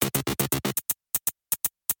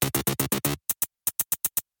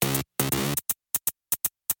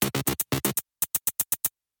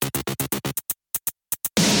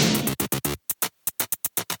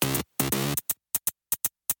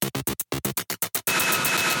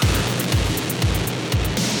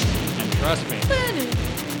Trust me.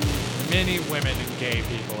 Many women and gay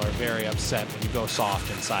people are very upset when you go soft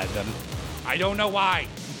inside them. I don't know why.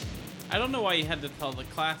 I don't know why you had to tell the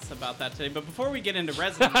class about that today, but before we get into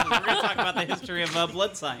residences, we're going to talk about the history of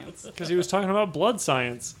blood science. Because he was talking about blood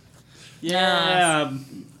science. Yeah.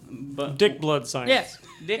 But Dick blood science. Yes.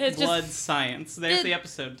 Dick It's blood just- science. There's the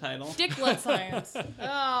episode title. Dick blood science.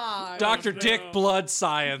 Ah, Dr. Dick Blood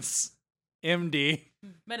Science, MD.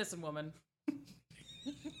 medicine woman.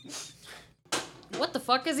 What the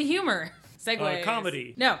fuck is a humor? Segway.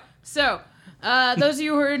 Comedy. No. So, those of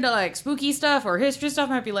you who are into like spooky stuff or history stuff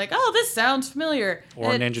might be like, oh, this sounds familiar.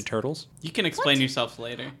 Or It's- Ninja Turtles. You can explain yourself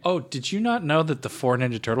later. Oh, did you not know that the 4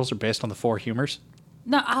 Ninja Turtles are based on the 4 humors?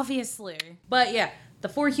 No, obviously. But yeah, the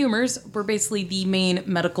 4 humors were basically the main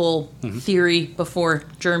medical theory before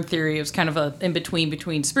germ theory. It was kind of a in-between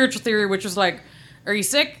between spiritual theory, which was like, are you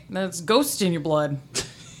sick? That's ghosts in your blood.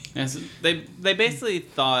 Yes, they basically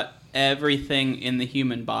thought everything in the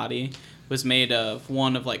human body was made of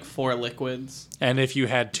one of like 4 liquids. And if you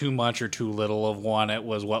had too much or too little of one, it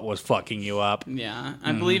was what was fucking you up. Yeah,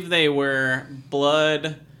 I believe they were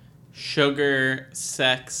blood, sugar,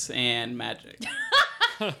 sex, and magic.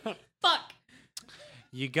 Fuck.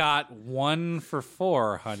 You got 1 for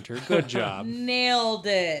 4, Hunter. Good job. Nailed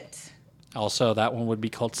it. Also, that one would be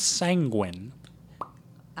called sanguine.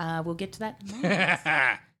 We'll get to that in a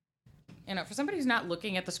moment. You know, for somebody who's not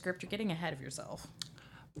looking at the script, you're getting ahead of yourself.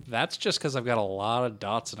 That's just because I've got a lot of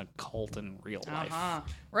dots in a cult in real life.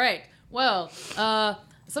 Right. Well,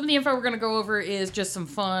 some of the info we're going to go over is just some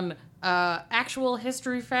fun actual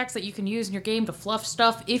history facts that you can use in your game to fluff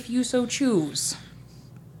stuff if you so choose.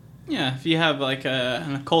 Yeah, if you have like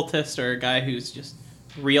an occultist or a guy who's just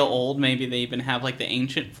real old, maybe they even have like the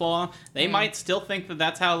ancient flaw, they might still think that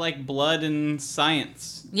that's how like blood and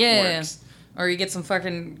science works. Or you get some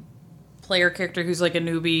fucking player character who's like a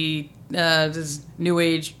newbie, this new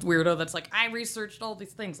age weirdo that's like, I researched all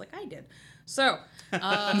these things like I did. So,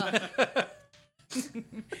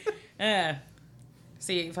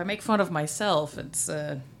 see, if I make fun of myself, it's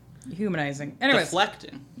humanizing. Anyways,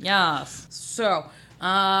 Deflecting. yes. So,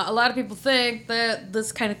 a lot of people think that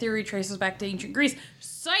this kind of theory traces back to ancient Greece.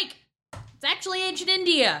 Psych! It's actually ancient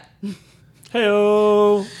India.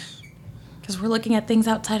 Heyo. Because we're looking at things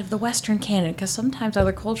outside of the Western canon, because sometimes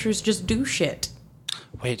other cultures just do shit.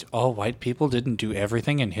 Wait, all white people didn't do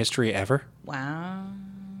everything in history ever? Wow.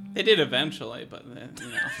 They did eventually, but you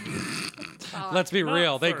know. Let's be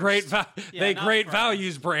real. They first. great not first.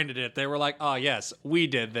 values branded it. They were like, oh, yes, we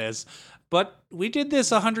did this. But we did this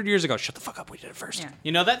 100 years ago. Shut the fuck up. We did it first. Yeah.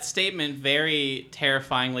 You know, that statement very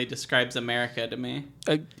terrifyingly describes America to me.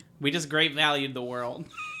 We just great valued the world.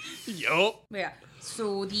 Yup. Yeah.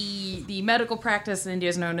 So the medical practice in India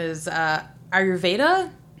is known as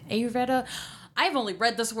Ayurveda. Ayurveda. I've only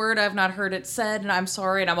read this word. I've not heard it said, and I'm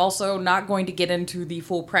sorry. And I'm also not going to get into the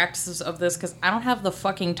full practices of this because I don't have the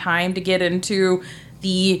fucking time to get into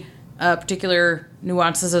the particular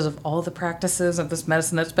nuances of all the practices of this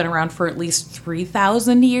medicine that's been around for at least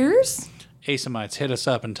 3,000 years. Asamites, hit us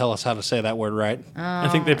up and tell us how to say that word right. I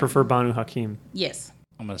think they prefer Banu Hakim. Yes.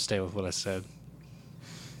 I'm going to stay with what I said.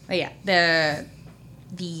 But yeah,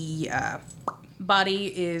 the body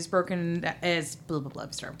is broken as blah blah blah.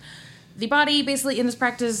 Start. The body, basically, in this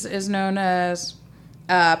practice, is known as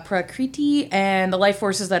prakriti, and the life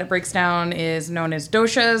forces that it breaks down is known as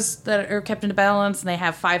doshas that are kept into balance. And they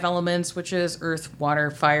have 5 elements, which is earth,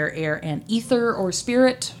 water, fire, air, and ether or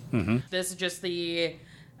spirit. Mm-hmm. This is just the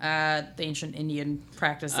ancient Indian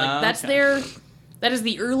practice. Like that's okay. That is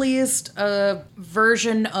the earliest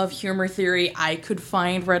version of humor theory I could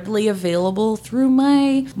find readily available through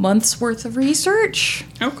my month's worth of research.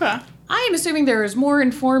 Okay. I am assuming there is more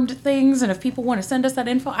informed things, and if people want to send us that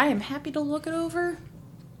info, I am happy to look it over.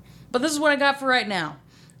 But this is what I got for right now.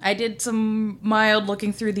 I did some mild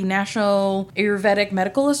looking through the National Ayurvedic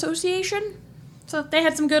Medical Association. So they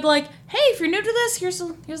had some good, like, hey, if you're new to this, here's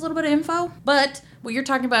a little bit of info. But what you're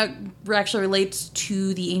talking about actually relates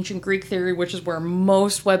to the ancient Greek theory, which is where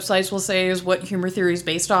most websites will say is what humor theory is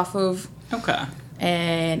based off of. Okay.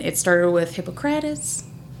 And it started with Hippocrates.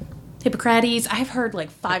 I've heard like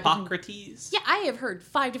 5 Hippocrates. Yeah, I have heard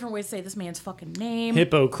 5 different ways to say this man's fucking name.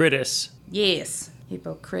 Hippocrates. Yes.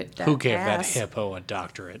 Hippocrit. Who gave that hippo a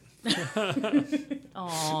doctorate?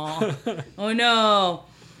 Aw. Oh no.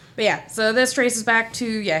 But yeah, so this traces back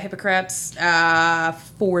to, Hippocrates,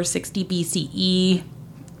 460 BCE.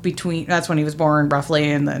 That's when he was born, roughly,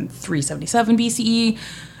 and then 377 BCE.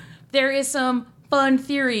 There is some fun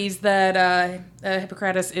theories that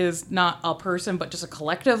Hippocrates is not a person, but just a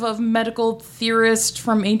collective of medical theorists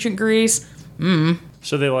from ancient Greece.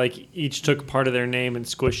 So they like each took part of their name and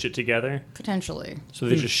squished it together. Potentially. So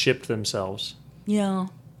they just shipped themselves. Yeah.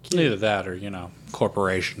 Either that or,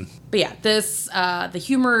 corporation. But yeah, this the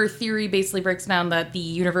humor theory basically breaks down that the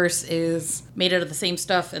universe is made out of the same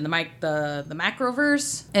stuff, and the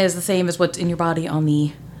macroverse is the same as what's in your body on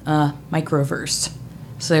the microverse.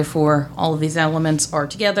 So therefore, all of these elements are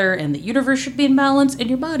together, and the universe should be in balance, and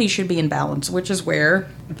your body should be in balance, which is where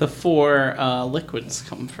the 4 liquids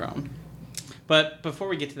come from. But before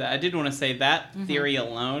we get to that, I did want to say that theory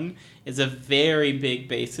alone is a very big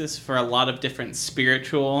basis for a lot of different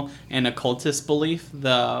spiritual and occultist belief.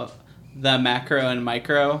 The macro and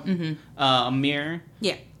micro mirror.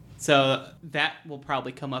 Yeah. So that will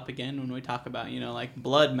probably come up again when we talk about, like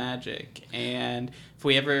blood magic, and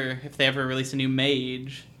if they ever release a new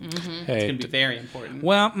mage, it's going to be very important.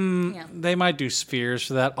 Well, they might do spheres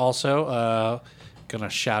for that also. Gonna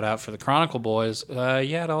shout out for the Chronicle boys.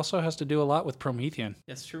 It also has to do a lot with Promethean.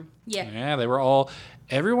 That's true. Yeah. They were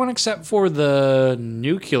everyone except for the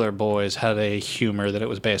Nuclear boys had a humor that it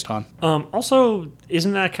was based on. Also,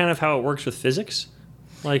 isn't that kind of how it works with physics?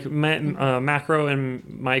 Like macro and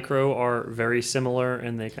micro are very similar,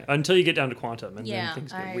 and until you get down to quantum, and then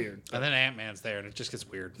things get weird. And then Ant-Man's there, and it just gets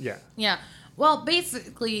weird. Yeah. Yeah. Well,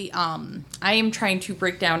 basically, I am trying to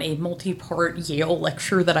break down a multi-part Yale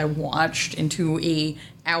lecture that I watched into a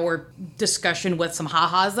hour discussion with some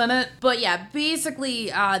ha-has in it. But yeah, basically,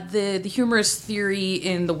 the humorous theory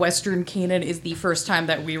in the Western canon is the first time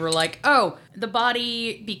that we were like, oh, the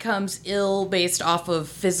body becomes ill based off of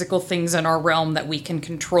physical things in our realm that we can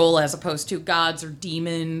control, as opposed to gods or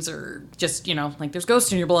demons or just, like there's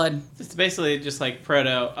ghosts in your blood. It's basically just like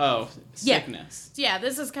sickness. Yeah,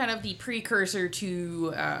 this is kind of the precursor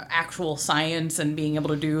to actual science and being able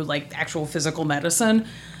to do like actual physical medicine.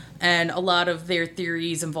 And a lot of their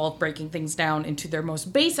theories involve breaking things down into their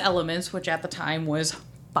most base elements, which at the time was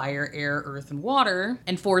fire, air, earth, and water.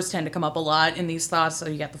 And 4s tend to come up a lot in these thoughts. So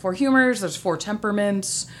you got the 4 humors, there's 4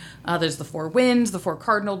 temperaments, there's the 4 winds, the 4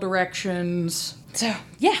 cardinal directions. So,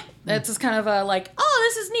 yeah, that's just kind of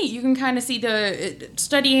this is neat. You can kind of see the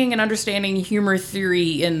studying and understanding humor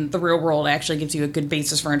theory in the real world actually gives you a good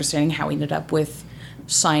basis for understanding how we ended up with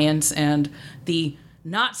science and the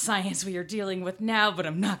not science we are dealing with now, but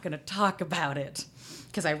I'm not going to talk about it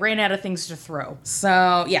because I ran out of things to throw.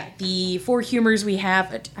 So, yeah, the 4 humors we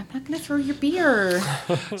have. I'm not going to throw your beer.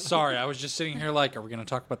 Sorry, I was just sitting here like, are we going to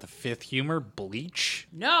talk about the 5th humor, bleach?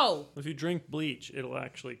 No. If you drink bleach, it'll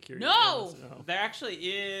actually cure you. No. There actually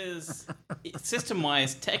is,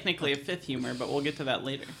 system-wise, technically a 5th humor, but we'll get to that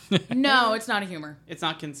later. No, it's not a humor. It's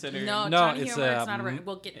not considered. No, it's No, not a it's, humor. It's not a...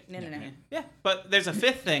 We'll get... No. Yeah, but there's a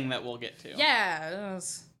 5th thing that we'll get to. Yeah.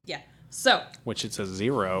 So, Which it's a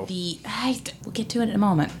 0. we'll get to it in a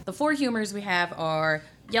moment. The 4 humors we have are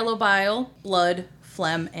yellow bile, blood,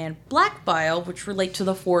 phlegm, and black bile, which relate to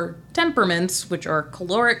the 4 temperaments, which are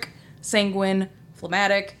caloric, sanguine,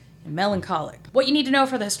 phlegmatic, and melancholic. What you need to know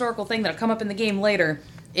for the historical thing that'll come up in the game later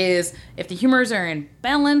is if the humors are in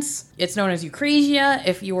balance, it's known as eucrasia.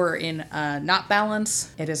 If you are in not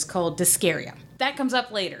balance, it is called dyskaria. That comes up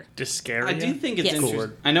later. Dyskaria? I do think it's Yes.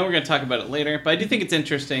 interesting. I know we're going to talk about it later, but I do think it's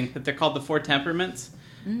interesting that they're called the 4 temperaments.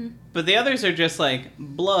 Mm-hmm. But the others are just like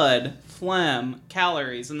blood, phlegm,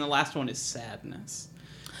 calories, and the last one is sadness.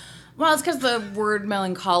 Well, it's because the word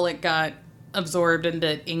melancholic got absorbed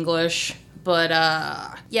into English. But,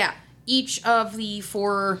 each of the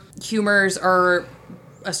 4 humors are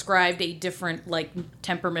ascribed a different,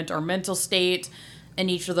 temperament or mental state. And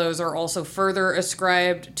each of those are also further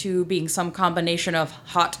ascribed to being some combination of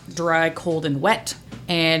hot, dry, cold, and wet.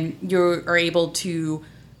 And you are able to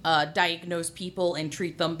diagnose people and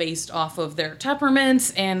treat them based off of their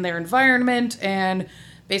temperaments and their environment, and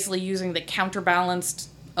basically using the counterbalance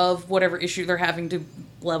of whatever issue they're having to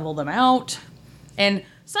level them out. And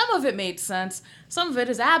some of it made sense. Some of it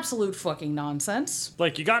is absolute fucking nonsense.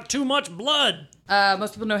 Like, you got too much blood.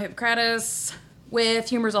 Most people know Hippocrates. With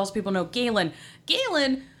humors, also people know Galen.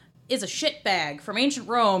 Galen is a shitbag from ancient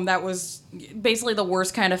Rome that was basically the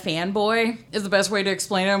worst kind of fanboy, is the best way to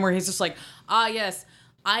explain him, where he's just like, yes,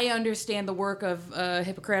 I understand the work of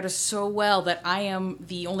Hippocrates so well that I am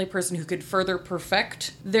the only person who could further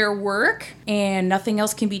perfect their work, and nothing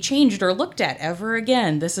else can be changed or looked at ever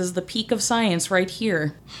again. This is the peak of science right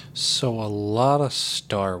here. So a lot of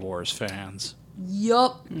Star Wars fans.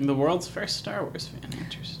 Yup. The world's first Star Wars fan.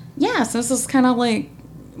 Interesting. Yeah, so this is kind of like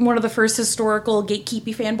one of the first historical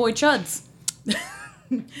gatekeepy fanboy chuds.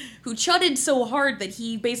 Who chudded so hard that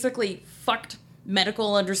he basically fucked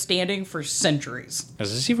medical understanding for centuries.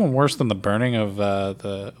 Is this even worse than the burning of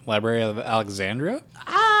the Library of Alexandria?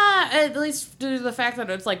 At least due to the fact that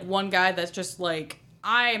it's like one guy that's just like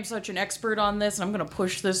I am such an expert on this, and I'm going to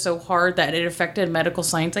push this so hard that it affected medical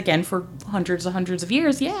science again for hundreds of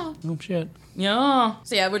years. Yeah. Oh, shit. Yeah.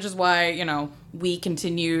 So, yeah, which is why, you know, we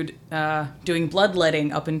continued doing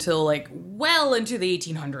bloodletting up until, like, well into the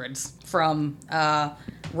 1800s from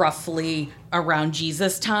roughly around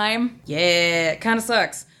Jesus time. Yeah, it kind of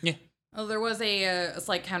sucks. Yeah. Oh, there was a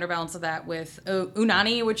slight counterbalance of that with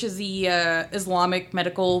Unani, which is the Islamic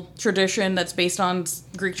medical tradition that's based on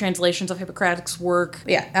Greek translations of Hippocrates' work.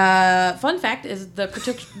 Yeah. Fun fact is the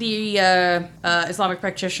Islamic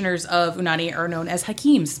practitioners of Unani are known as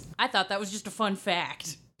Hakims. I thought that was just a fun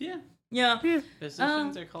fact. Yeah. Yeah.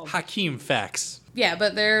 Physicians are called Hakim facts. Yeah,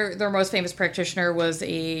 but their most famous practitioner was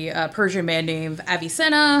a Persian man named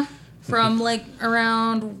Avicenna from like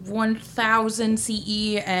around 1000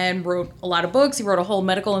 CE and wrote a lot of books. He wrote a whole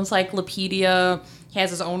medical encyclopedia. He has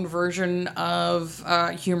his own version of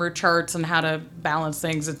humor charts and how to balance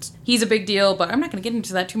things. He's a big deal, but I'm not going to get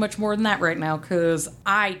into that too much more than that right now because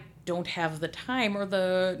I don't have the time or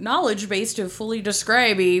the knowledge base to fully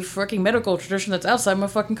describe a fucking medical tradition that's outside my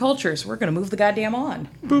fucking culture. So we're going to move the goddamn on.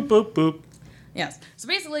 Boop, boop, boop. Yes. So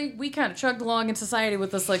basically, we kind of chugged along in society with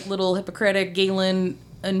this like little Hippocratic Galen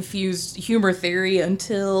infused humor theory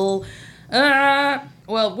until,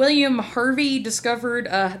 William Harvey discovered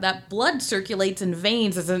that blood circulates in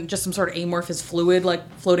veins isn't just some sort of amorphous fluid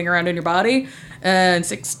like floating around in your body in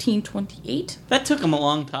 1628. That took him a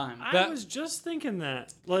long time. I was just thinking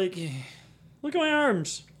that. Like, look at my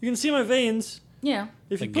arms. You can see my veins. Yeah.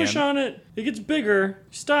 If you push on it, it gets bigger.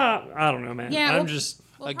 Stop. I don't know, man. Yeah, I'm just...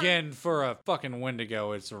 Again, for a fucking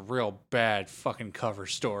Wendigo, it's a real bad fucking cover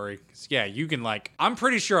story. 'Cause, yeah, you can like, I'm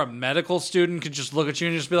pretty sure a medical student could just look at you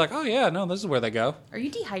and just be like, oh yeah, no, this is where they go. Are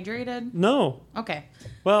you dehydrated? No. Okay.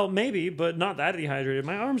 Well, maybe, but not that dehydrated.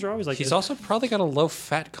 My arms are always like He's this. also probably got a low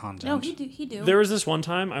fat content. No, he do. There was this one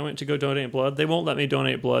time I went to go donate blood. They won't let me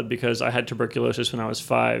donate blood because I had tuberculosis when I was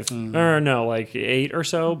 5. Or no, like 8 or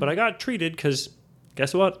so. But I got treated because,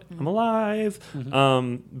 guess what? I'm alive.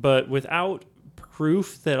 But without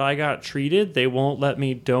proof that I got treated, they won't let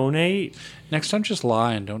me donate. Next time, just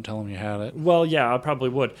lie and don't tell them you had it. Well, yeah, I probably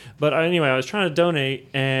would. But anyway, I was trying to donate,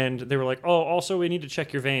 and they were like, "Oh, also we need to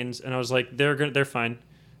check your veins." And I was like, "They're fine."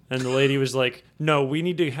 And the lady was like, "No, we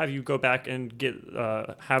need to have you go back and get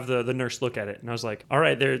have the nurse look at it." And I was like, "All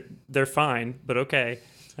right, they're fine, but okay."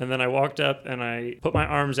 And then I walked up and I put my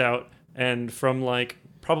arms out, and from like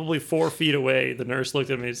probably 4 feet away, the nurse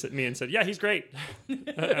looked at me and said, "Yeah, he's great." And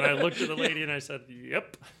I looked at the lady and I said,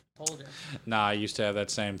 "Yep." Nah, I used to have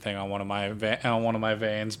that same thing on one of my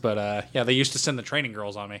veins, but yeah, they used to send the training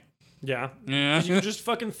girls on me. Yeah. Yeah. You just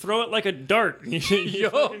fucking throw it like a dart. you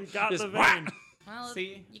fucking got the vein. Well,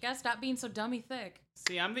 See? you gotta stop being so dummy thick.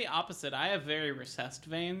 See, I'm the opposite. I have very recessed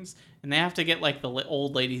veins, and they have to get like the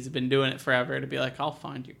old ladies who've been doing it forever to be like, "I'll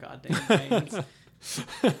find your goddamn veins."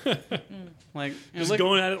 Like Just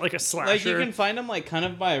going at it like a slasher. Like you can find them like kind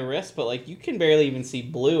of by a wrist, but like you can barely even see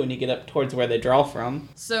blue when you get up towards where they draw from.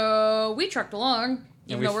 So we trucked along,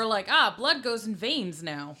 even we though we're like, blood goes in veins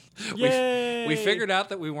now. Yay! We figured out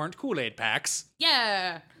that we weren't Kool-Aid packs.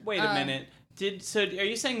 Yeah. Wait a minute. Are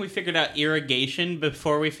you saying we figured out irrigation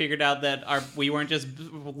before we figured out that we weren't just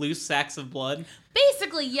loose sacks of blood?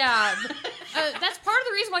 Basically, yeah. That's part of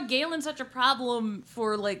the reason why Galen's such a problem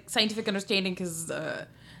for like scientific understanding, because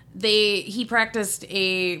he practiced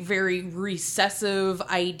a very recessive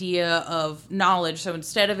idea of knowledge. So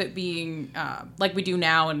instead of it being like we do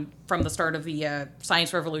now and from the start of the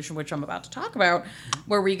science revolution, which I'm about to talk about,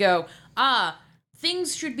 where we go,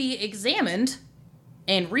 things should be examined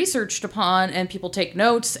and researched upon, and people take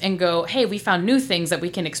notes and go, hey, we found new things that we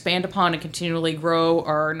can expand upon and continually grow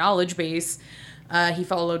our knowledge base. He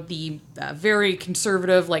followed the very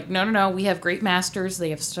conservative, like, no, we have great masters. They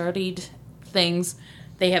have studied things.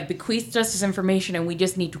 They have bequeathed us this information, and we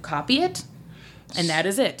just need to copy it. And that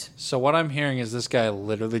is it. So what I'm hearing is this guy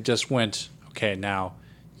literally just went, okay, now,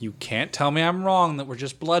 you can't tell me I'm wrong that we're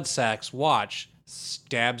just blood sacks. Watch.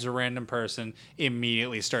 Stabs a random person,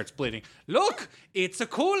 immediately starts bleeding. Look, it's a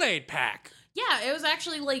Kool-Aid pack. Yeah, it was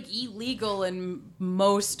actually like illegal in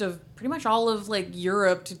pretty much all of like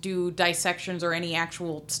Europe to do dissections or any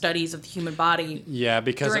actual studies of the human body. Yeah,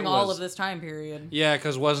 because during all of this time period. Yeah,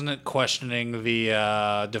 because wasn't it questioning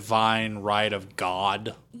the divine right of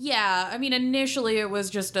God? Yeah, I mean, initially it was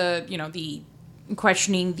just the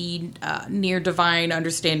questioning the near divine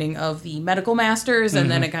understanding of the medical masters,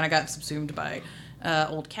 and then it kind of got subsumed by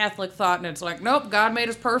old Catholic thought, and it's like, nope, God made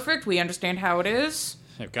us perfect. We understand how it is.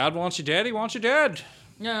 If God wants you dead, he wants you dead.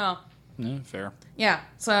 Yeah. Yeah, fair. Yeah,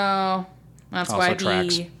 so that's Also why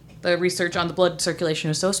tracks. the the research on the blood circulation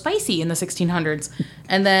is so spicy in the 1600s.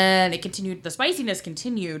 And then the spiciness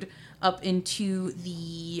continued up into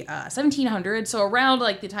the 1700s. So around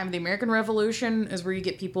like the time of the American Revolution is where you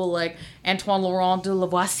get people like Antoine Laurent de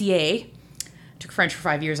Lavoisier. Took French for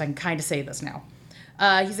 5 years. I can kind of say this now.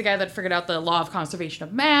 He's the guy that figured out the law of conservation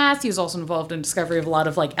of mass. He was also involved in discovery of a lot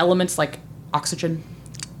of like elements like oxygen.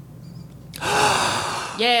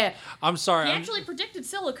 Yeah. I'm sorry. He actually predicted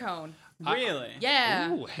silicone. Really?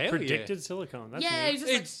 Yeah. Ooh, hell Predicted silicone. That's Yeah, neat. he's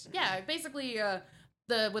just basically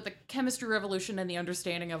with the chemistry revolution and the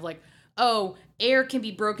understanding of like, oh, air can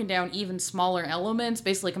be broken down even smaller elements,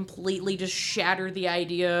 basically completely just shatter the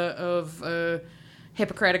idea of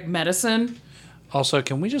Hippocratic medicine. Also,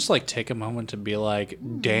 can we just like take a moment to be like,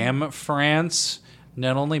 damn France,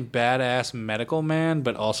 not only badass medical man,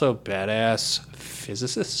 but also badass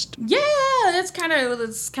physicist? Yeah, that's kind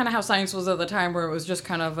of how science was at the time, where it was just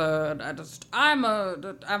kind of I'm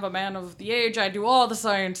a man of the age. I do all the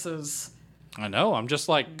sciences. I know. I'm just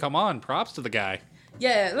like, come on, props to the guy.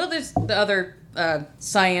 Yeah, well, there's the other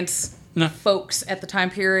science folks at the time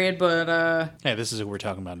period, but Hey, this is who we're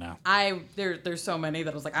talking about now. there's so many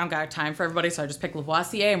that I was like, I don't got time for everybody, so I just picked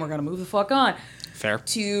Lavoisier, and we're gonna move the fuck on Fair.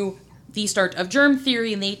 to the start of germ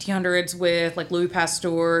theory in the 1800s with like Louis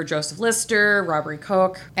Pasteur, Joseph Lister, Robert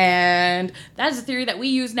Koch, and that is a theory that we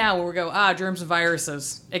use now where we go, germs and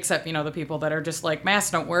viruses, except, the people that are just like,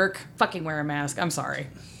 masks don't work, fucking wear a mask, I'm sorry.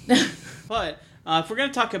 But if we're going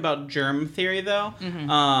to talk about germ theory, though,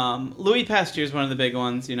 Louis Pasteur is one of the big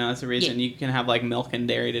ones. It's a reason you can have like milk and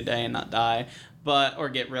dairy today and not die, or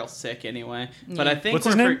get real sick anyway. But I think What's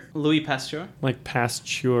his name? Louis Pasteur. Like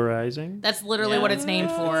pasteurizing. That's literally what it's named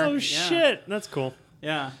for. Oh shit, that's cool.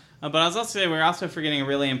 Yeah. But I was also saying we're also forgetting a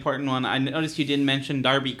really important one. I noticed you didn't mention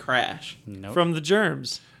Darby Crash. Nope. From the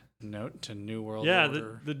germs. Note to New World Yeah,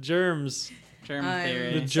 Order. the germs. Germ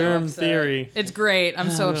theory. The germ upset. theory. It's great.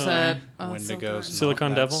 I'm so upset. Oh, it's so Wendigo's good. not Silicon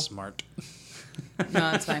that Devil? smart.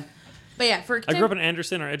 No, it's fine. But yeah, for I grew up in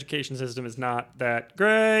Anderson. Our education system is not that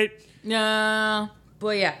great. No,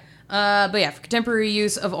 but yeah. For contemporary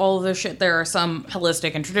use of all of this shit, there are some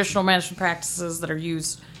holistic and traditional medicine practices that are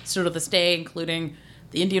used still to this day, including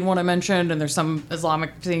the Indian one I mentioned, and there's some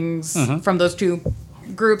Islamic things from those two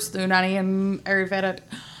groups, the Unani and Ayurveda.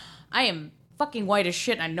 I am fucking white as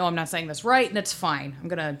shit. I know I'm not saying this right, and it's fine.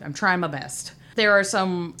 I'm trying my best. There are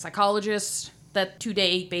some psychologists that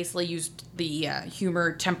today basically used the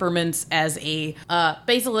humor temperaments as a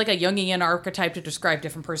basically like a Jungian archetype to describe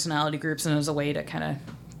different personality groups, and as a way to kind of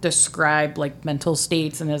describe like mental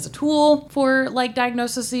states, and as a tool for like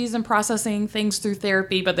diagnoses and processing things through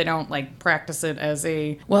therapy, but they don't like practice it as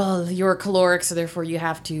you're caloric, so therefore you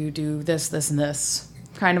have to do this, and this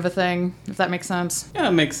kind of a thing, if that makes sense. Yeah,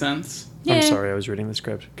 it makes sense. Yeah. I'm sorry, I was reading the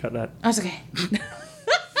script. Cut that. That's okay.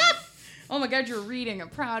 Oh my god, you're reading. I'm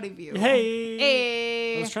proud of you. Hey! I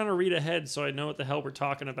Hey. was trying to read ahead so I know what the hell we're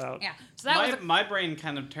talking about. Yeah. So that was My brain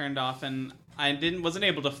kind of turned off, and I wasn't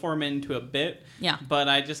able to form it into a bit. Yeah. But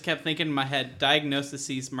I just kept thinking in my head,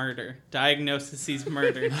 diagnosis murder.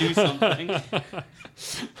 Do something.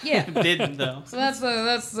 yeah. Didn't though. So that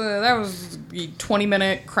was the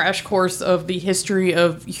 20-minute crash course of the history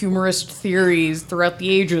of humorist theories throughout the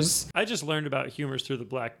ages. I just learned about humors through the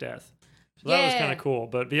Black Death. So that was Yeah. kind of cool.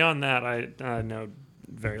 But beyond that, I know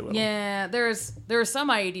very little. Yeah, there are some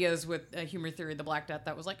ideas with humor theory, the Black Death,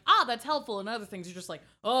 that was like, that's helpful, and other things are just like,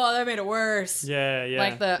 that made it worse. Yeah.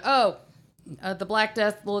 Like the Black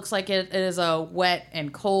Death looks like it is a wet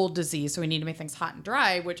and cold disease, so we need to make things hot and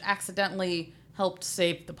dry, which accidentally helped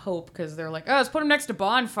save the Pope, because they're like, let's put him next to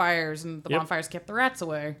bonfires, and the Yep. bonfires kept the rats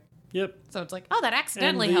away. Yep. So it's like, that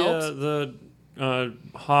accidentally And helped. the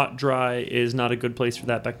hot, dry is not a good place for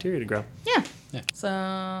that bacteria to grow. Yeah. Yeah. So,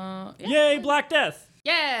 yeah. Yay, Black Death!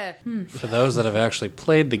 Yeah. For those that have actually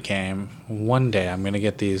played the game, one day I'm going to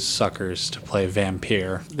get these suckers to play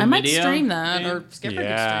Vampire. I might video stream that, game? or Skipper could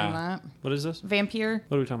Yeah. stream that. What is this? Vampire.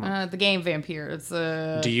 What are we talking about? The game Vampire. It's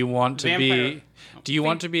Do you want to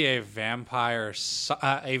Vampire. be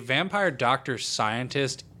a vampire doctor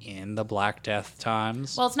scientist in the Black Death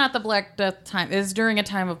times? Well, it's not the Black Death time. It's during a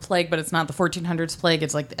time of plague, but it's not the 1400s plague.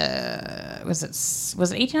 It's like, was it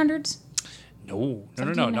 1800s? No. It's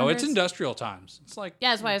 1700s? industrial times. It's like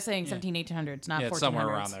Yeah, that's why I was saying 1800s, not 1400s. it's somewhere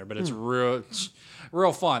around there, but it's real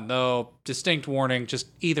fun though. Distinct warning: just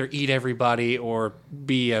either eat everybody or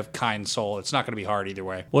be a kind soul. It's not going to be hard either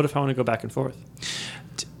way. What if I want to go back and forth?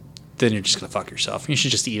 Then you're just going to fuck yourself. You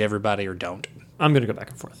should just eat everybody or don't. I'm going to go back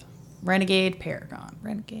and forth. Renegade, Paragon.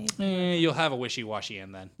 Renegade. You'll have a wishy-washy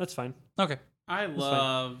end then. That's fine. Okay. I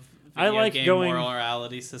love I video like game going-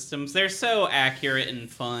 morality systems. They're so accurate and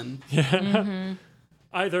fun.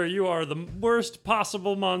 Either you are the worst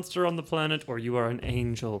possible monster on the planet, or you are an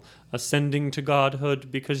angel ascending to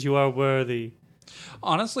godhood because you are worthy.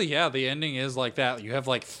 Honestly, yeah, the ending is like that. You have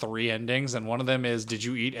like 3 endings, and one of them is, did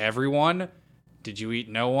you eat everyone? Did you eat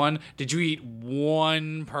no one? Did you eat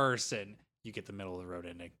one person? You get the middle of the road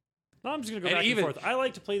ending. No, I'm just gonna go back and forth. I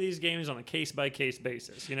like to play these games on a case-by-case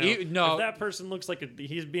basis. You know, if that person looks like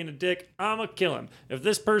he's being a dick, I'm gonna kill him. If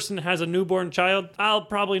this person has a newborn child, I'll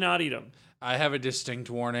probably not eat him. I have a distinct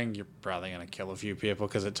warning. You're probably going to kill a few people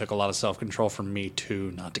because it took a lot of self-control from me,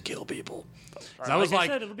 too, not to kill people. I was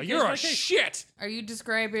like, you're a shit! Are you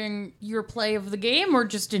describing your play of the game or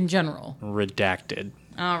just in general? Redacted.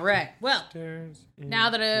 All right. Well, now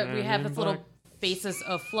that we have this little basis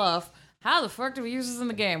of fluff, how the fuck do we use this in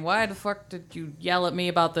the game? Why the fuck did you yell at me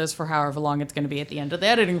about this for however long it's going to be at the end of the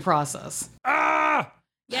editing process? Ah!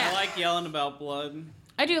 Yeah. I like yelling about blood.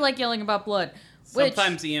 I do like yelling about blood.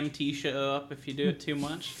 Sometimes EMT show up if you do it too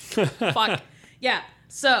much. Fuck. Yeah.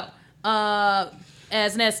 So,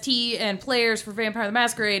 as an ST and players for Vampire the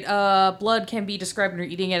Masquerade, blood can be described when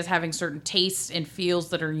you're eating it as having certain tastes and feels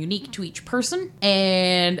that are unique to each person.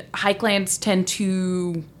 And high clans tend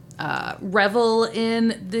to revel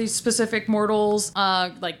in the specific mortals.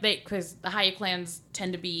 Because the high clans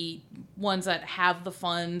tend to be ones that have the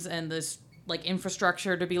funds and this like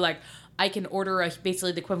infrastructure to be like, I can order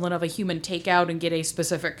basically the equivalent of a human takeout and get a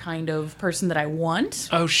specific kind of person that I want.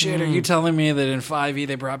 Oh shit, are you telling me that in 5e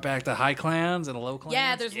they brought back the high clans and the low clans?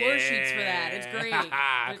 Yeah, there's lore sheets for that. It's great.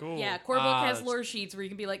 Cool. Yeah, Core Book has lore sheets where you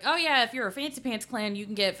can be like, oh yeah, if you're a Fancy Pants clan, you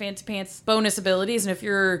can get Fancy Pants bonus abilities, and if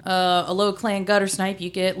you're a low clan gutter snipe,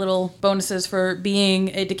 you get little bonuses for being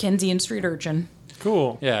a Dickensian street urchin.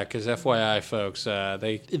 Cool. Yeah, because FYI, folks,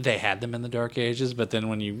 they had them in the Dark Ages, but then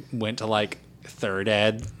when you went to like 3rd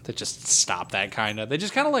ed, they just stopped that kind of. They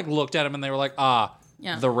just kind of like looked at them and they were like,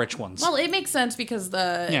 the rich ones. Well, it makes sense because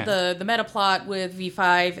the meta plot with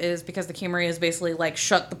V5 is because the Camarilla is basically like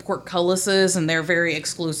shut the portcullises and they're very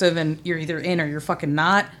exclusive and you're either in or you're fucking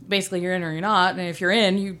not. Basically, you're in or you're not, and if you're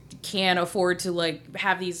in, you can't afford to like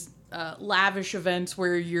have these lavish events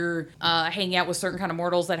where you're hanging out with certain kind of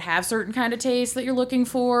mortals that have certain kind of tastes that you're looking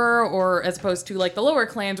for, or as opposed to like the lower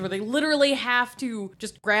clans where they literally have to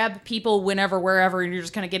just grab people whenever, wherever, and you're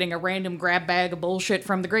just kind of getting a random grab bag of bullshit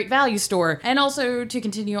from the Great Value Store. And also to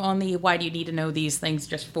continue on the why do you need to know these things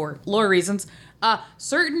just for lore reasons,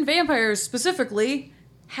 certain vampires specifically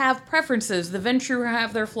have preferences. The Ventrue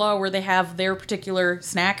have their flaw where they have their particular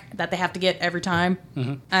snack that they have to get every time.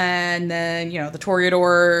 Mm-hmm. And then, the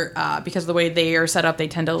Toreador, because of the way they are set up, they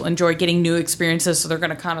tend to enjoy getting new experiences, so they're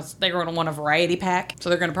going to want a variety pack. So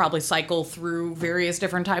they're going to probably cycle through various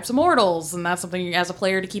different types of mortals, and that's something as a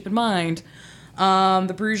player to keep in mind.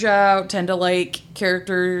 The Bruja tend to like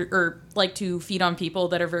to feed on people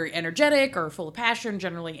that are very energetic or full of passion,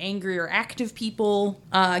 generally angry or active people.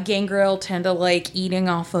 Gangrel tend to like eating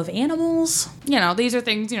off of animals. These are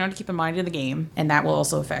things, to keep in mind in the game, and that will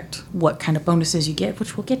also affect what kind of bonuses you get,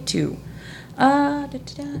 which we'll get to.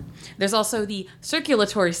 There's also the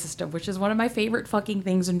circulatory system, which is one of my favorite fucking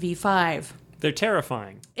things in V5. They're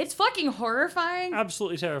terrifying. It's fucking horrifying.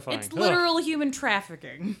 Absolutely terrifying. It's literal human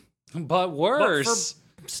trafficking. But worse.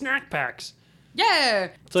 But for snack packs. Yeah.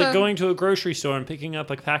 It's like going to a grocery store and picking up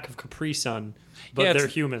a pack of Capri Sun, but they're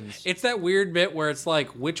humans. It's that weird bit where it's like,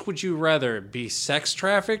 which would you rather, be sex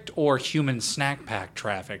trafficked or human snack pack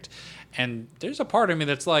trafficked? And there's a part of me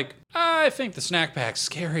that's like, I think the snack pack's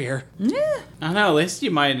scarier. Yeah. I don't know, at least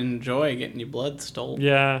you might enjoy getting your blood stolen.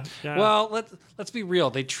 Yeah. Well, let's be real.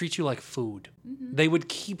 They treat you like food. Mm-hmm. They would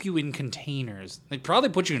keep you in containers. They'd probably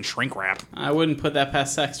put you in shrink wrap. I wouldn't put that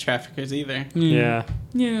past sex traffickers either. Yeah.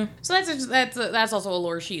 Yeah. So that's also a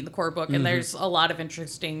lore sheet in the core book, and there's a lot of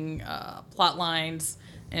interesting plot lines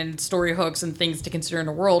and story hooks and things to consider in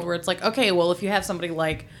a world where it's like, okay, well, if you have somebody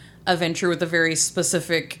like a Ventrue with a very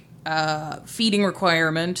specific feeding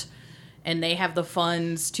requirement, and they have the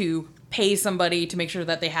funds to pay somebody to make sure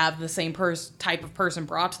that they have the same type of person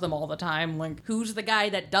brought to them all the time. Like, who's the guy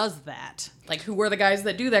that does that? Like, who are the guys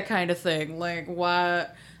that do that kind of thing? Like,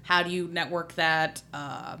 what? How do you network that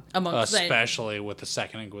amongst especially with the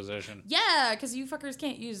Second Inquisition? Yeah, because you fuckers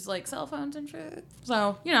can't use like cell phones and shit.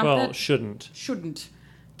 So Shouldn't.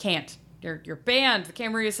 Can't. You're banned. The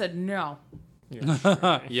Camarilla said no.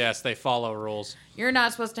 Yeah. Yes, they follow rules. You're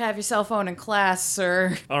not supposed to have your cell phone in class,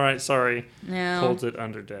 sir. All right, sorry. No. Holds it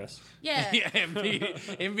under desk. Yeah.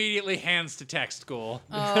 Immediately hands to tech school.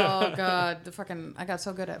 Oh god, I got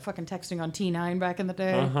so good at fucking texting on T9 back in the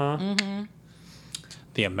day. Uh-huh.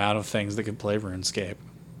 The amount of things that could play RuneScape.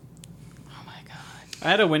 Oh my god. I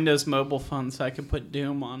had a Windows mobile phone so I could put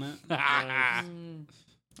Doom on it.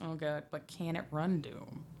 Oh god, but can it run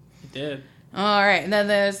Doom? It did. All right, and then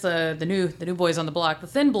there's the new boys on the block, the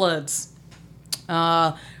Thin Bloods.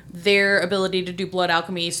 Their ability to do blood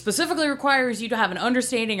alchemy specifically requires you to have an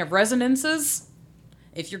understanding of resonances.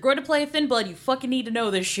 If you're going to play a Thin Blood, you fucking need to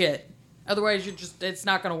know this shit. Otherwise, it's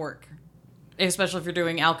not going to work. Especially if you're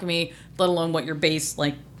doing alchemy, let alone what your base,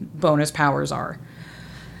 like, bonus powers are.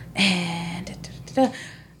 And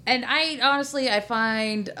I, honestly, I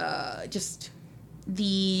find just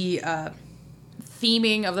the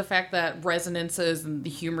theming of the fact that resonances and the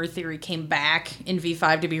humor theory came back in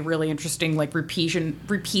V5 to be really interesting, like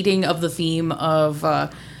repeating of the theme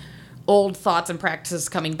of old thoughts and practices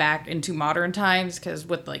coming back into modern times, because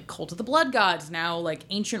with like Cult of the Blood Gods now, like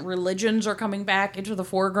ancient religions are coming back into the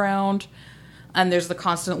foreground, and there's the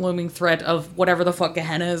constant looming threat of whatever the fuck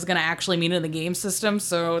Gehenna is going to actually mean in the game system.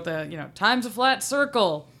 So time's a flat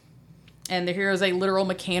circle, and here is a literal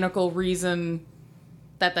mechanical reason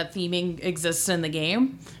that theming exists in the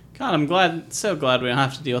game. God, so glad we don't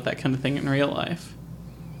have to deal with that kind of thing in real life.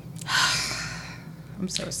 I'm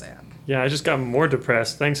so sad. Yeah, I just got more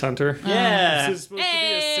depressed. Thanks, Hunter. Yeah. This is supposed to be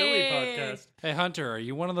a silly podcast. Hey, Hunter, are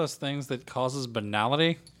you one of those things that causes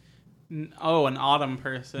banality? Oh, an autumn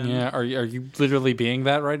person. Yeah, are you literally being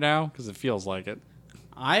that right now? Because it feels like it.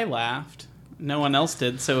 I laughed. No one else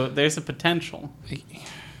did, so there's a potential.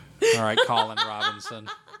 All right, Colin Robinson.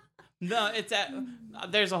 No,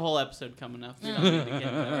 there's a whole episode coming up. We don't need to get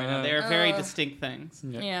into that right now. They are very distinct things.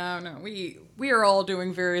 Yeah, no, we are all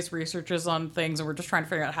doing various researches on things, and we're just trying to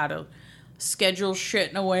figure out how to schedule shit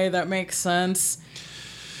in a way that makes sense.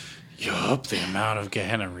 Yup, the amount of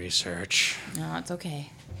Gehenna research. No, it's okay.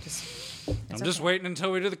 I'm just waiting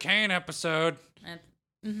until we do the Kane episode.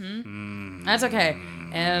 That's okay,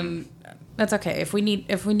 and that's okay. If we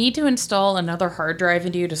need to install another hard drive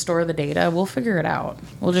into you to store the data, we'll figure it out.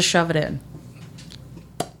 We'll just shove it in.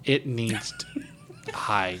 It needs to.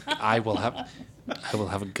 I will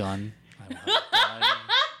have a gun.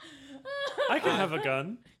 I can have a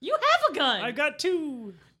gun. You have a gun. I got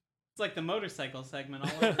 2. It's like the motorcycle segment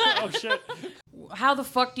all over. Oh shit. How the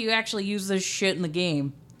fuck do you actually use this shit in the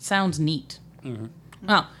game? Sounds neat.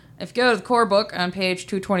 Well, if you go to the core book on page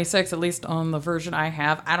 226, at least on the version I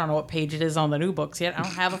have, I don't know what page it is on the new books yet. I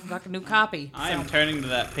don't have a fucking new copy. I am turning to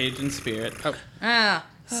that page in spirit.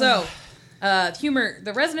 So, humor.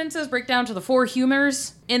 The resonances break down to the 4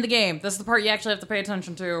 humors in the game. This is the part you actually have to pay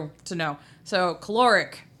attention to know. So,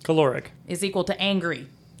 caloric is equal to angry.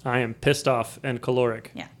 I am pissed off and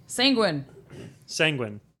caloric. Yeah. Sanguine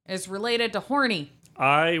is related to horny.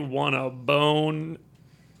 I want to bone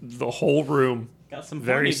the whole room. Got some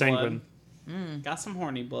very horny sanguine. blood. Got some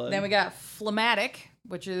horny blood. Then we got phlegmatic,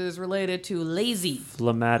 which is related to lazy.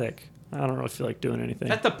 Phlegmatic. I don't really feel like doing anything.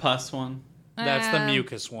 That's the pus one. That's the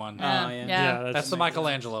mucus one. Yeah. Yeah, That's the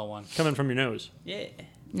Michelangelo one. coming from your nose. Yeah.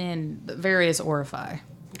 And the various orify.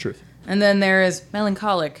 Truth. And then there is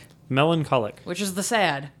melancholic, Melancholic. which is the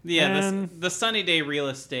sad. Yeah, the sunny day real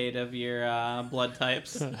estate of your blood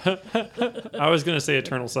types. I was gonna say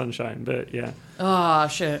Eternal Sunshine, but yeah. Oh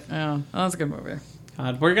shit! Oh, that's a good movie.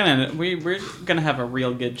 God, we're gonna have a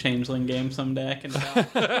real good changeling game someday. I can tell.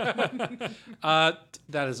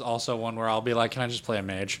 That is also one where I'll be like, can I just play a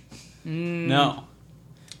mage? No,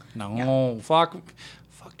 Fuck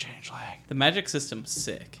changeling. the magic system's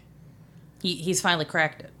sick. He's finally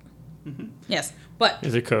cracked it. Yes, but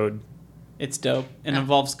Is it code? It's dope. It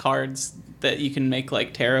involves cards that you can make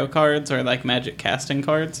like tarot cards or like magic casting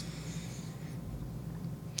cards.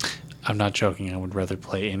 I'm not joking. I would rather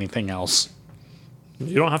play anything else.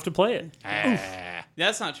 You don't have to play it.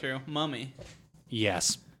 That's not true. Mummy.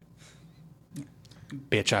 Yes.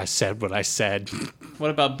 Bitch, I said what I said. What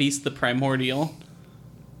about Beast the Primordial?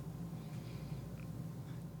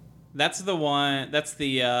 That's the one. That's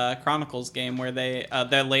the Chronicles game where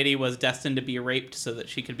their lady was destined to be raped so that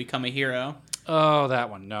she could become a hero. Oh, that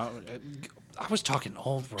one. No. I was talking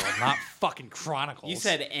Old World, not fucking Chronicles. You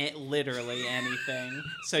said literally anything.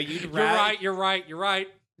 So you're You're right.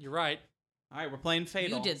 All right, we're playing Fatals.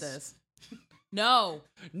 you did this. No,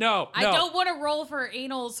 No. I don't want to roll for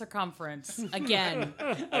anal circumference again.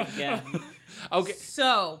 Again. Okay.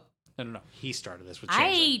 So No. He started this with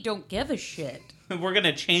changeling. I don't give a shit. We're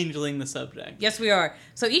gonna changeling the subject. Yes, we are.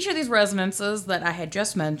 So each of these resonances that I had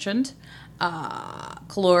just mentioned,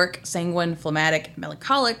 caloric, sanguine, phlegmatic,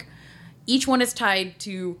 melancholic, each one is tied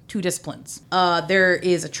to 2 disciplines. There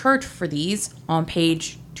is a chart for these on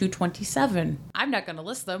page 227. I'm not going to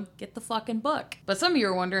list them. Get the fucking book. But some of you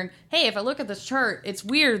are wondering, hey, if I look at this chart, it's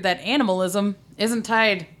weird that animalism isn't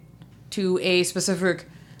tied to a specific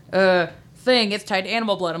thing. It's tied to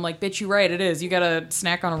animal blood. I'm like, bitch, you right, it is. You gotta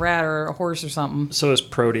snack on a rat or a horse or something. So is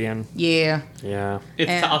Protean. Yeah. Yeah. It's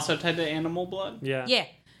And- also tied to animal blood. Yeah. Yeah.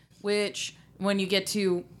 Which, when you get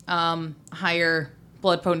to higher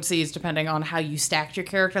blood potencies, depending on how you stacked your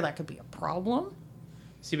character, that could be a problem.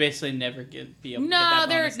 So you basically never be able to get No, that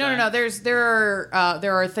there, bonus no, no, die. no.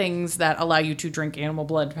 There are things that allow you to drink animal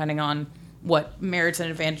blood, depending on what merits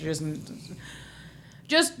and advantages. And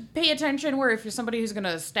just pay attention. Where if you're somebody who's going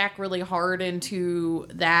to stack really hard into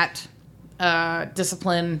that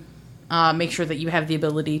discipline, make sure that you have the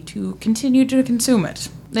ability to continue to consume it.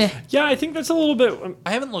 Yeah, I think that's a little bit.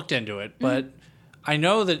 I haven't looked into it, but I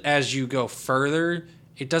know that as you go further,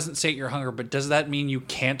 it doesn't sate your hunger, but does that mean you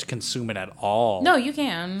can't consume it at all? No, you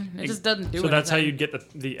can. It just doesn't do it. So that's how you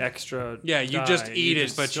get the extra. Yeah, you die. just eat it,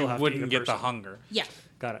 just but still you have to eat wouldn't a get the person. hunger. Yeah.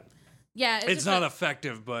 Got it. Yeah. It's just not a-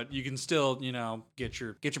 effective, but you can still, get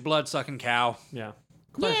your blood sucking cow. Yeah.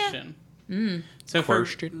 Question. So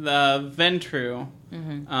Question. for the Ventru,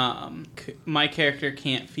 Mm-hmm. my character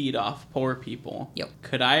can't feed off poor people. Yep.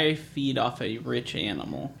 Could I feed off a rich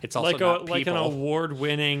animal? It's also Like not like an people.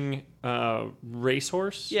 award-winning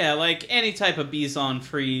racehorse. Yeah, like any type of Bison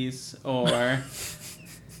Freeze or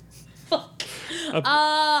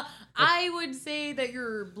I would say that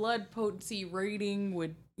your blood potency ratings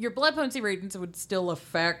would still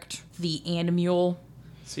affect the animal.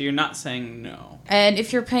 so you're not saying no. And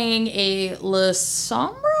if you're paying a La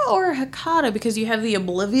Sombra or a Hakata, because you have the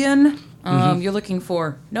Oblivion, you're looking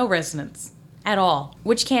for no resonance at all,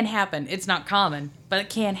 which can happen. It's not common, but it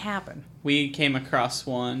can happen. We came across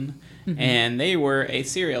one and they were a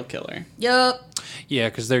serial killer. Yup. Yeah,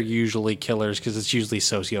 because they're usually killers, because it's usually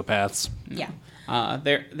sociopaths. Yeah.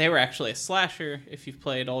 They were actually a slasher. If you've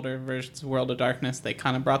played older versions of World of Darkness, they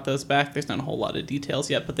kind of brought those back. There's not a whole lot of details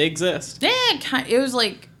yet, but they exist. It was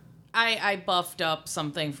like I buffed up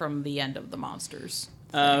something from the end of the monsters.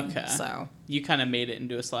 Okay. So You kind of made it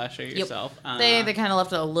into a slasher yep. yourself. They kind of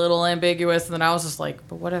left it a little ambiguous, and then I was just like,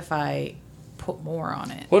 but what if I put more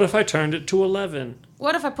on it? What if I turned it to 11?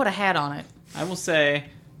 What if I put a hat on it? I will say,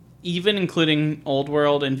 even including Old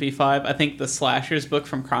World and V5, I think the Slashers book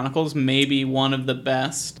from Chronicles may be one of the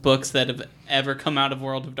best books that have ever come out of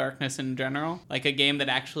World of Darkness in general. Like a game that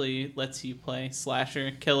actually lets you play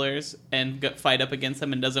slasher killers and fight up against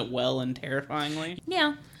them and does it well and terrifying.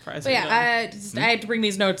 Yeah. But Surprisingly yeah, well. I had to bring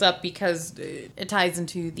these notes up because it ties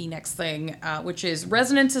into the next thing, which is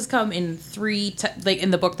resonance has come in three, in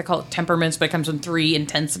the book they call it temperaments, but it comes in 3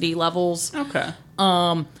 intensity levels. Okay.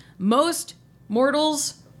 Most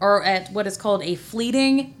mortals are at what is called a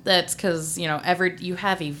fleeting. That's because, you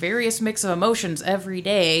have a various mix of emotions every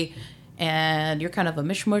day, and you're kind of a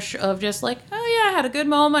mishmash of just like, oh yeah, I had a good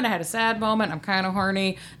moment, I had a sad moment, I'm kind of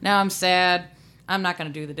horny, now I'm sad, I'm not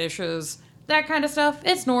going to do the dishes. That kind of stuff,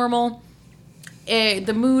 it's normal.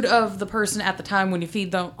 The mood of the person at the time when you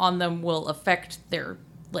feed them on them will affect their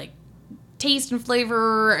taste and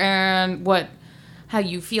flavor and how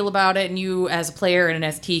you feel about it, and you as a player and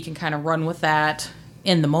an ST can kind of run with that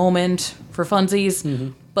in the moment for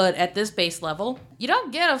funsies. But at this base level, you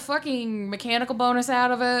don't get a fucking mechanical bonus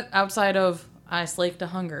out of it outside of I slaked a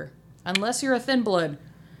hunger, unless you're a thin blood,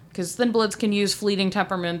 because thin bloods can use fleeting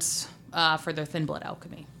temperaments for their thin blood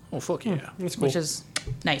alchemy. Oh, fuck yeah. That's cool. Which is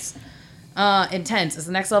nice. Intense is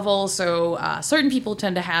the next level. So certain people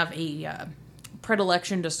tend to have a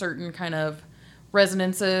predilection to certain kind of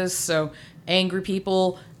resonances. So angry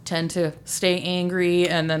people tend to stay angry,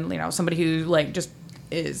 and then somebody who just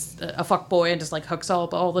is a fuck boy and just hooks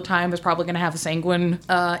up all the time is probably going to have a sanguine,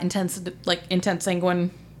 intense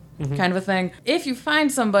sanguine kind of a thing. If you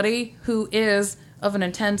find somebody who is of an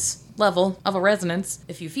intense level of a resonance,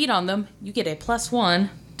 if you feed on them, you get a +1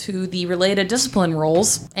 to the related discipline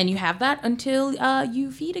rolls, and you have that until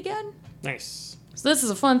you feed again. Nice. So this is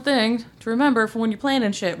a fun thing to remember for when you're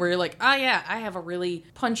planning shit, where you're like, oh yeah, I have a really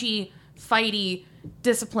punchy, fighty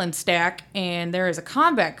discipline stack, and there is a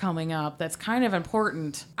combat coming up that's kind of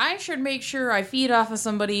important. I should make sure I feed off of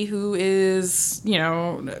somebody who is,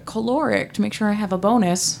 caloric to make sure I have a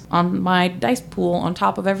bonus on my dice pool on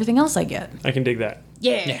top of everything else I get. I can dig that.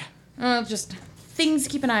 Yeah. Just things to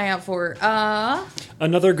keep an eye out for.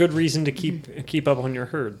 Another good reason to keep up on your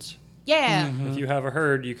herds. Yeah. If you have a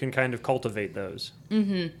herd, you can kind of cultivate those.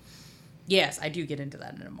 Yes, I do get into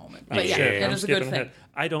that in a moment. But Oh, yeah, shit, it I'm is a good skipping thing. ahead.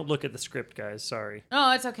 I don't look at the script, guys. Sorry.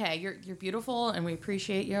 Oh, it's okay. You're beautiful, and we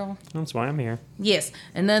appreciate you. That's why I'm here. Yes,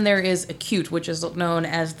 and then there is acute, which is known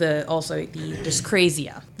as the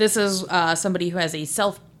dyscrasia. This is somebody who has a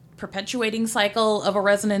self-perpetuating cycle of a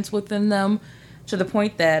resonance within them, to the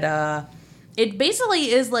point that It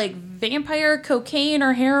basically is like vampire cocaine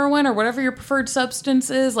or heroin or whatever your preferred substance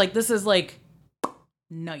is. Like, this is like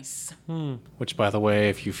nice. Which, by the way,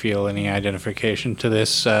 if you feel any identification to this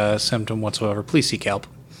symptom whatsoever, please seek help.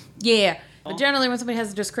 Yeah. But generally, when somebody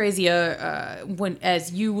has dyscrasia, when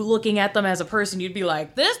as you looking at them as a person, you'd be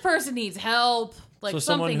like, this person needs help. Like, So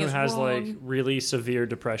someone something who is has wrong. like really severe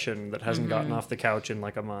depression that hasn't gotten off the couch in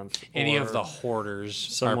like a month. Any or of the hoarders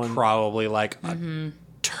someone- are probably like a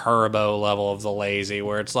turbo level of the lazy,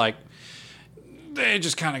 where it's like they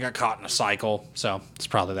just kind of got caught in a cycle. So it's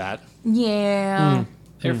probably that. Yeah.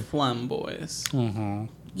 They're phlegm boys.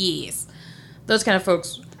 Yes. Those kind of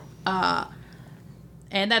folks.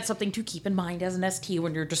 And that's something to keep in mind as an ST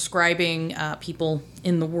when you're describing people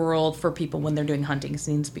in the world for people when they're doing hunting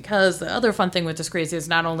scenes. Because the other fun thing with dyscrasia is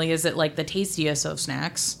not only is it like the tastiest of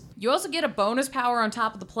snacks, you also get a bonus power on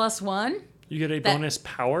top of the +1. You get a bonus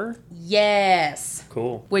power? Yes.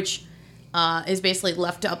 Cool. Which is basically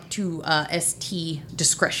left up to ST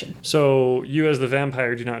discretion. So you as the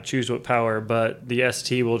vampire do not choose what power, but the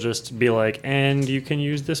ST will just be like, and you can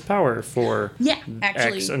use this power for Yeah,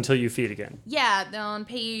 actually. X until you feed again. Yeah, on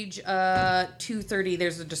page 230,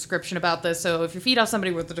 there's a description about this. So if you feed off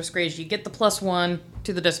somebody with the dyscrasia, you get the +1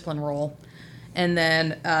 to the discipline roll. And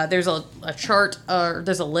then there's a chart, or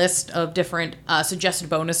there's a list of different suggested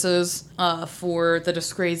bonuses for the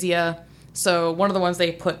dyscrasia. So one of the ones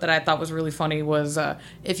they put that I thought was really funny was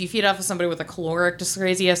if you feed off of somebody with a caloric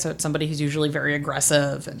dyscrasia, so it's somebody who's usually very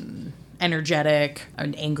aggressive and energetic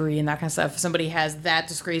and angry and that kind of stuff. If somebody has that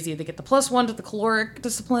dyscrasia, they get the +1 to the caloric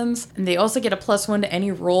disciplines, and they also get a +1 to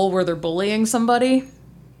any role where they're bullying somebody.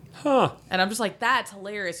 Huh. And I'm just like, that's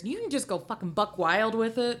hilarious. And you can just go fucking buck wild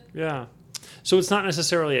with it. Yeah. So it's not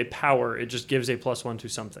necessarily a power, it just gives a +1 to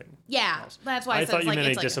something. Yeah, that's why I, I said thought it's you like, meant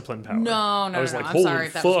it's a like discipline power. No, I was like, I'm holy sorry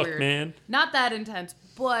if that was fuck, weird. man. Not that intense,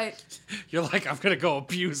 but You're like, I'm gonna go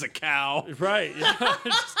abuse a cow. Right. Yeah.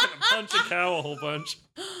 Just gonna punch a cow a whole bunch.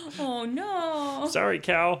 oh no. Sorry,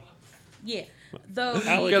 cow. Yeah. Though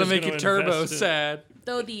Alec Gonna is make gonna you turbo invest in- sad.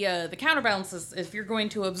 though the counterbalance is if you're going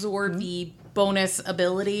to absorb the bonus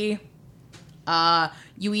ability,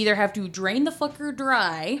 you either have to drain the fucker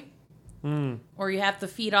dry, or you have to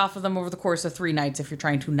feed off of them over the course of 3 nights if you're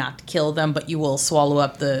trying to not kill them, but you will swallow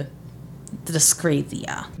up the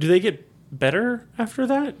dyscrasia. Do they get better after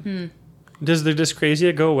that? Does the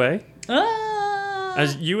dyscrasia go away?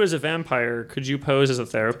 As you as a vampire, could you pose as a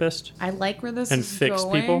therapist? I like where this And is fix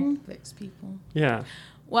going. people? Fix people. Yeah.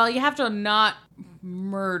 Well, you have to not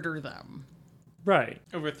murder them. Right.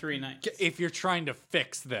 Over 3 nights. If you're trying to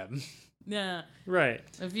fix them. Yeah. Right.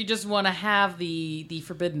 If you just want to have the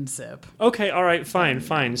forbidden sip. Okay, all right,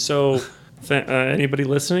 fine. So, anybody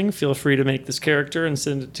listening, feel free to make this character and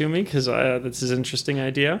send it to me because this is an interesting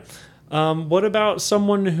idea. What about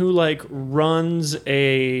someone who like runs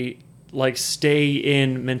a like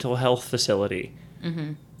stay-in mental health facility?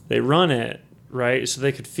 Mm-hmm. They run it, right? So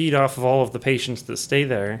they could feed off of all of the patients that stay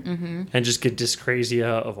there and just get dyscrasia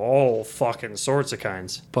of all fucking sorts of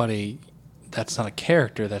kinds. Buddy, that's not a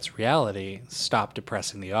character, that's reality. Stop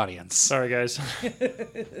depressing the audience. Sorry, guys.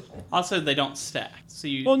 Also, they don't stack. So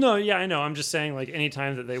you. Well, no, yeah, I know. I'm just saying, like,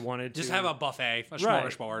 anytime that they wanted Just to... have a buffet, a Right.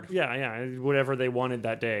 smorgasbord. Yeah, whatever they wanted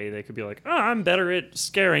that day, they could be like, oh, I'm better at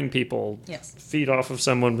scaring people. Yes. Feed off of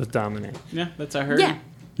someone with dominate. Yeah, that's I heard. Yeah.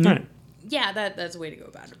 Right. Yeah, that's a way to go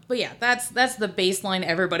about it. But yeah, that's the baseline.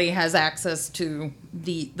 Everybody has access to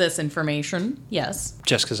this information. Yes.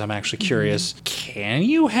 Just because I'm actually curious, can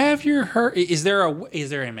you have your herd? Is there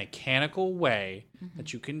a mechanical way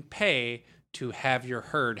that you can pay to have your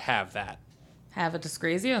herd have that? Have a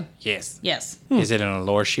dyscrasia? Yes. Yes. Is it in a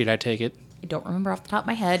lore sheet? I take it. I don't remember off the top of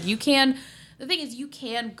my head. You can. The thing is, you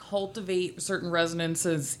can cultivate certain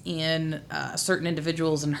resonances in certain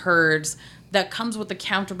individuals and herds. That comes with the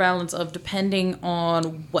counterbalance of depending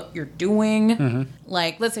on what you're doing.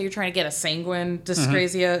 Like, let's say you're trying to get a sanguine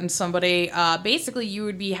dyscrasia in somebody. Basically, you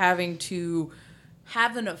would be having to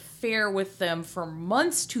have an affair with them for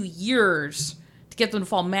months to years to get them to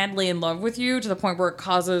fall madly in love with you to the point where it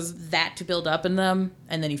causes that to build up in them,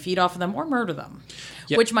 and then you feed off of them or murder them,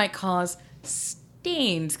 Yep. which might cause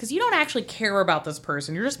stains because you don't actually care about this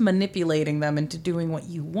person. You're just manipulating them into doing what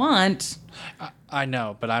you want. I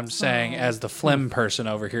know, but I'm saying, as the phlegm person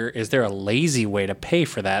over here, is there a lazy way to pay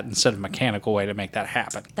for that instead of a mechanical way to make that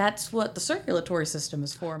happen? That's what the circulatory system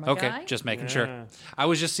is for, my Okay, guy. just making sure. I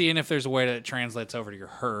was just seeing if there's a way that it translates over to your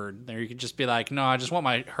herd. There, you could just be like, no, I just want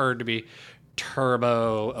my herd to be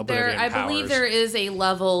turbo oblivion I powers. believe there is a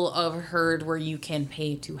level of herd where you can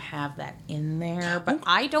pay to have that in there, but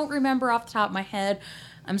I don't remember off the top of my head.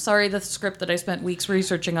 I'm sorry, the script that I spent weeks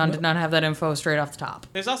researching on did not have that info straight off the top.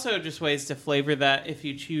 There's also just ways to flavor that if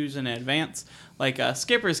you choose in advance. Like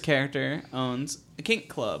Skipper's character owns a kink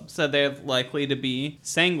club, so they're likely to be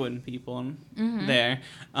sanguine people there.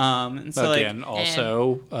 And so Again,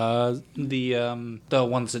 also the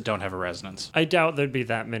ones that don't have a resonance. I doubt there'd be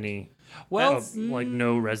that many. Well, Like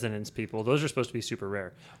no resonance people. Those are supposed to be super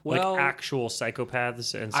rare. Well, like actual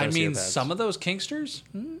psychopaths and sociopaths. I mean, some of those kinksters,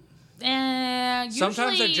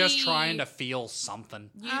 sometimes they're just usually trying to feel something.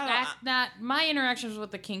 my interactions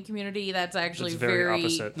with the kink community, that's actually It's very very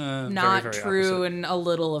opposite. not Very, very true opposite. and a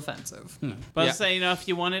little offensive. But Yeah. say, if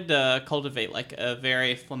you wanted to cultivate like a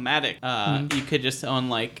very phlegmatic, you could just own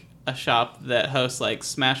like a shop that hosts like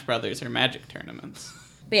Smash Brothers or Magic tournaments.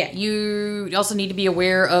 But yeah, you also need to be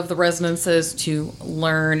aware of the resonances to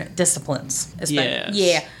learn disciplines. Yes.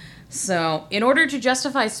 Yeah. So, in order to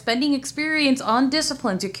justify spending experience on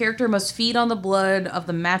disciplines, your character must feed on the blood of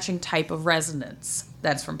the matching type of resonance.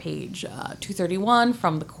 That's from page 231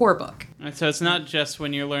 from the core book. And so it's not just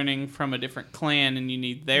when you're learning from a different clan and you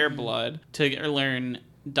need their blood to learn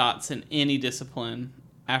dots in any discipline.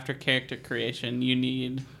 After character creation, you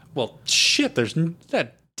need... Well, shit,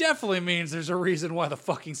 that definitely means there's a reason why the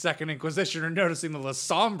fucking Second Inquisition are noticing the La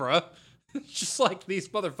Sombra. Just like these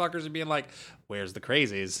motherfuckers are being like, where's the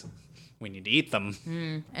crazies? We need to eat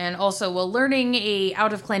them. And also, learning a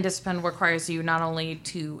out-of-clan discipline requires you not only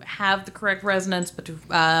to have the correct resonance, but to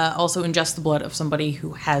also ingest the blood of somebody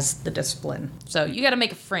who has the discipline. So you got to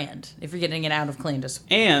make a friend if you're getting an out-of-clan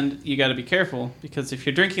discipline. And you got to be careful, because if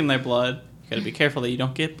you're drinking their blood, you got to be careful that you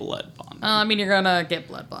don't get blood bonded. I mean, you're going to get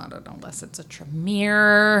blood bonded unless it's a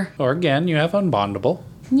Tremere. Or again, you have Unbondable.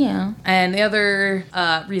 Yeah. And the other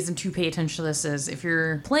reason to pay attention to this is if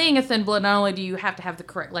you're playing a Thin Blood, not only do you have to have the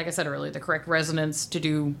correct, like I said earlier, the correct resonance to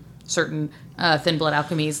do certain Thin Blood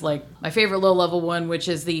alchemies, like my favorite low-level one, which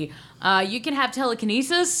is the you can have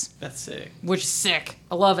telekinesis. That's sick. Which is sick.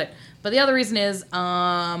 I love it. But the other reason is,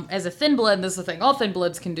 as a Thin Blood, and this is the thing all Thin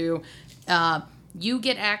Bloods can do, you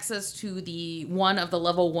get access to the one of the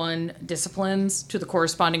level 1 disciplines to the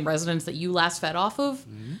corresponding resonance that you last fed off of.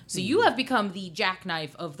 Mm-hmm. So you have become the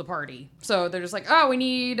jackknife of the party. So they're just like, oh, we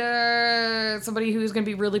need somebody who's going to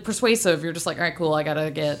be really persuasive. You're just like, all right, cool, I got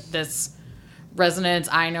to get this resonance.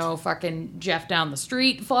 I know fucking Jeff down the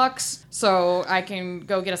street fucks, so I can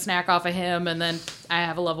go get a snack off of him, and then I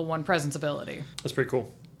have a level 1 presence ability. That's pretty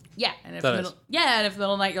cool. Yeah, and if and if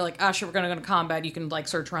middle of the night you're like, oh shit, we're gonna go to combat, you can like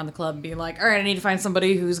search around the club and be like, all right, I need to find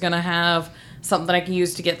somebody who's gonna have something that I can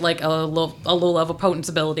use to get like a low level potence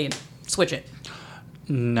ability and switch it.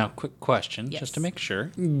 Now, quick question, just to make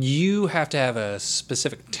sure. You have to have a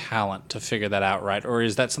specific talent to figure that out, right? Or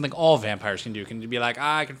is that something all vampires can do? Can you be like,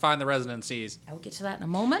 I can find the resonances? I will get to that in a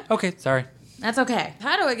moment. Okay, sorry. That's okay.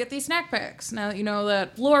 How do I get these snack packs? Now that you know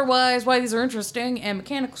that lore-wise, why these are interesting, and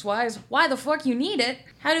mechanics-wise, why the fuck you need it,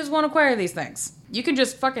 how does one acquire these things? You can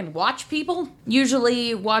just fucking watch people.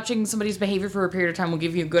 Usually, watching somebody's behavior for a period of time will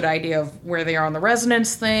give you a good idea of where they are on the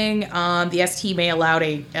resonance thing. The ST may allow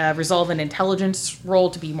a resolve and intelligence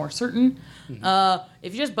roll to be more certain.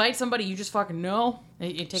 If you just bite somebody, you just fucking know.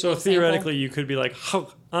 You take So a theoretically, you could be like,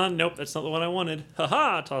 nope, that's not the one I wanted.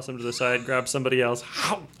 Ha-ha, toss him to the side, grab somebody else.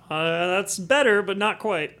 That's better, but not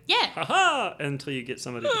quite. Yeah. Ha-ha, until you get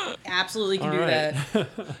somebody. Absolutely can All do right. that.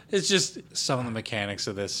 It's just some of the mechanics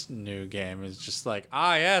of this new game is just like,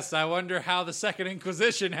 yes, I wonder how the Second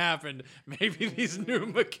Inquisition happened. Maybe these new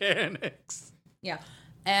mechanics. Yeah.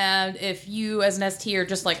 And if you, as an ST, are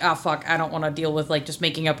just like, fuck, I don't want to deal with, like, just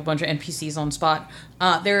making up a bunch of NPCs on spot,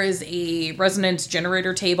 there is a resonance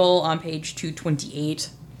generator table on page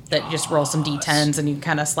 228 that just rolls some D10s and you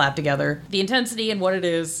kind of slap together the intensity and what it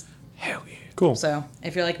is. Hell yeah. Cool. So,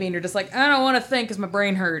 if you're like me and you're just like, I don't want to think because my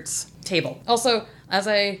brain hurts, table. Also, as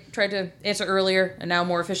I tried to answer earlier, and now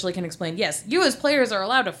more officially can explain, yes, you as players are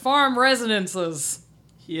allowed to farm resonances.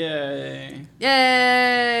 Yay.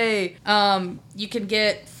 Yay! You can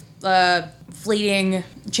get fleeting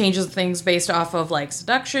changes of things based off of like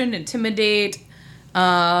seduction, intimidate,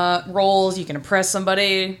 rolls. You can impress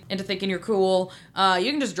somebody into thinking you're cool.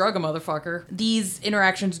 You can just drug a motherfucker. These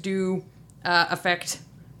interactions do affect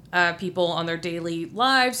people on their daily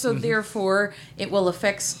lives, so therefore it will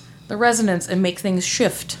affect the resonance and make things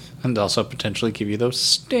shift. And also potentially give you those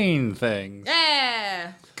stain things.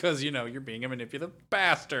 Yeah! Because, you're being a manipulative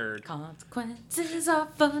bastard. Consequences are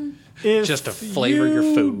fun. If Just to flavor your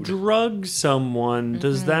food. Drug someone,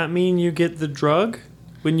 does that mean you get the drug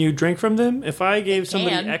when you drink from them? If I gave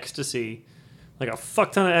somebody can. ecstasy, like a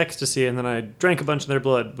fuck ton of ecstasy, and then I drank a bunch of their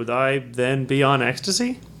blood, would I then be on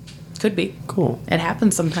ecstasy? Could be. Cool. It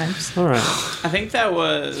happens sometimes. All right. I think that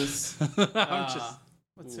was...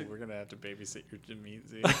 We're gonna have to babysit your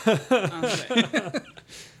Jameezy. Okay.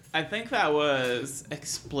 I think that was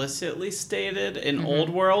explicitly stated in Old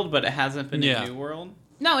World, but it hasn't been in New World.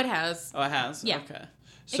 No, it has. Oh, it has? Yeah. Okay.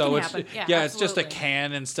 So can it's happen. Yeah, it's just a absolutely.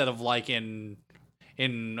 can instead of like in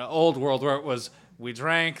Old World where it was we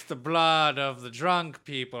drank the blood of the drunk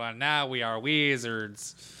people and now we are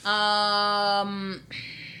wizards.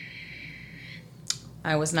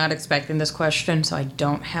 I was not expecting this question, so I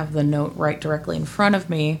don't have the note right directly in front of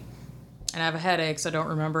me. And I have a headache, so I don't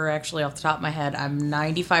remember actually off the top of my head. I'm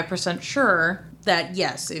 95% sure that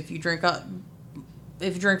yes, if you drink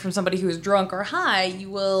from somebody who is drunk or high, you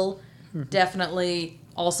will definitely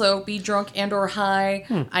also be drunk and or high.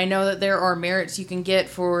 I know that there are merits you can get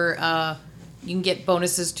for you can get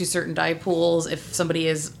bonuses to certain die pools if somebody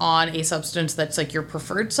is on a substance that's like your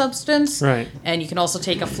preferred substance. Right. And you can also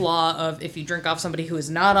take a flaw of if you drink off somebody who is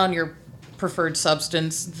not on your preferred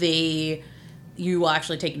substance, you will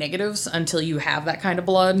actually take negatives until you have that kind of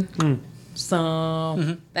blood.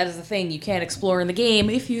 So that is the thing you can explore in the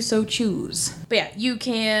game if you so choose. But yeah, you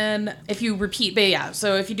can, if you repeat, but yeah,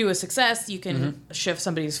 so if you do a success, you can shift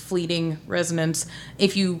somebody's fleeting resonance.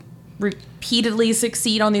 If you repeatedly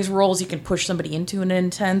succeed on these rolls, you can push somebody into an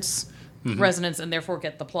intense resonance and therefore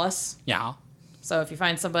get the plus. Yeah. So if you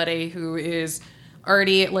find somebody who is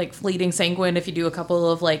already like fleeting sanguine, if you do a couple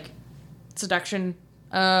of like seduction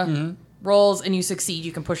rolls and you succeed,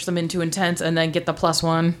 you can push them into intense and then get the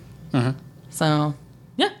 +1. So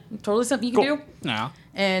yeah, totally something you can do. Yeah.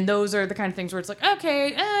 And those are the kind of things where it's like,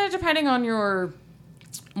 okay, depending on your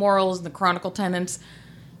morals and the chronicle tenets,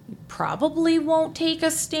 you probably won't take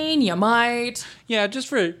a stain. You might. Yeah, just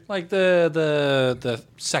for like the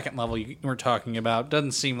second level you were talking about,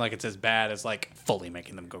 doesn't seem like it's as bad as like fully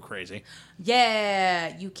making them go crazy.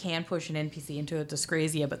 Yeah, you can push an NPC into a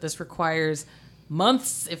dyscrasia, but this requires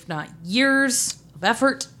months, if not years, of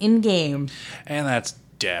effort in game. And that's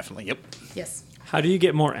definitely Yes. How do you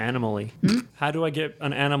get more animally? How do I get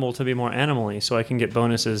an animal to be more animally so I can get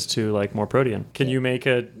bonuses to like more protean? Can you make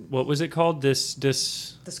what was it called?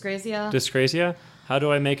 Dyscrasia? Dyscrasia? How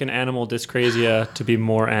do I make an animal dyscrasia to be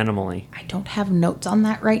more animally? I don't have notes on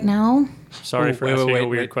that right now. Sorry for asking a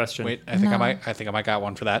weird question. Wait, I think I might got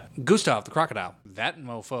one for that. Gustav the crocodile. That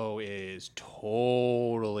mofo is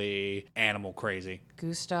totally animal crazy.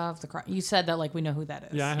 Gustav the You said that like we know who that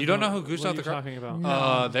is. Yeah, You don't know who Gustav the talking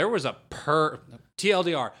about? There was a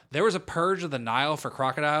TLDR. There was a purge of the Nile for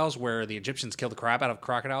crocodiles where the Egyptians killed the crap out of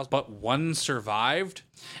crocodiles, but one survived,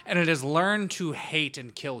 and it has learned to hate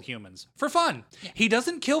and kill humans for fun. Yeah. He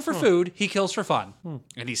doesn't kill for food; he kills for fun,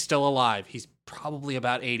 and he's still alive. He's probably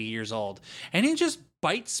about 80 years old, and he just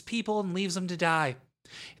bites people and leaves them to die.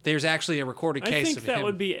 There's actually a recorded case of him. I think that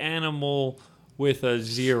would be animal with a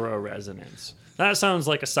 0 resonance. That sounds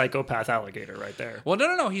like a psychopath alligator right there. Well,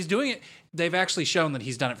 no. He's doing it. They've actually shown that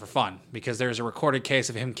he's done it for fun because there's a recorded case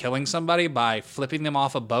of him killing somebody by flipping them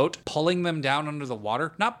off a boat, pulling them down under the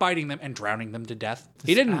water, not biting them, and drowning them to death.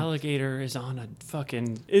 He didn't. Alligator is on a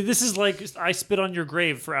fucking. This is like I spit on your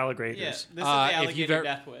grave for alligators. Yeah, this is the alligator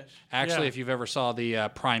death wish. Actually, if you've ever saw the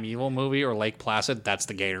Primeval movie or Lake Placid, that's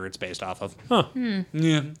the gator it's based off of. Huh.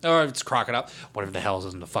 Yeah. Or it's crocodile. Whatever the hell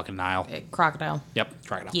is in the fucking Nile. Crocodile. Yep,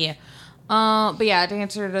 crocodile. Yeah. But yeah, to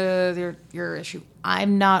answer to your issue,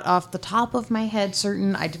 I'm not off the top of my head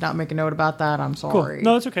certain. I did not make a note about that. I'm sorry. Cool.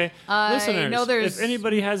 No, it's okay. Listeners, know if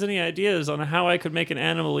anybody has any ideas on how I could make an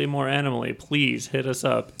animally more animally, please hit us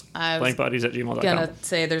up. blankbodies@gmail.com. Gonna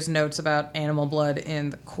say there's notes about animal blood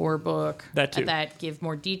in the core book that too. That give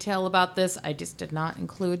more detail about this. I just did not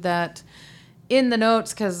include that in the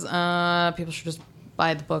notes because people should just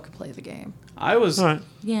buy the book and play the game. I would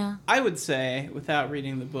say, without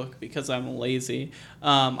reading the book because I'm lazy,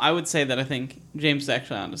 I would say that I think James is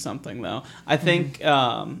actually onto something, though. I think,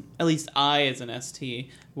 at least I, as an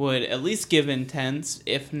ST, would at least give intense,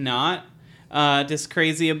 if not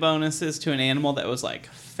dyscrasia bonuses to an animal that was, like,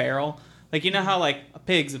 feral. Like, you know how, like, a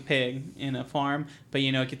pig's a pig in a farm, but,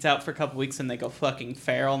 you know, it gets out for a couple weeks and they go fucking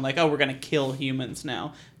feral and, like, oh, we're going to kill humans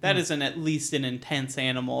now. That is at least an intense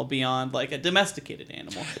animal beyond, like, a domesticated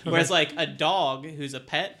animal. Whereas, like, a dog who's a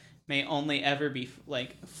pet may only ever be,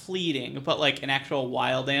 like, fleeting, but, like, an actual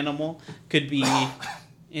wild animal could be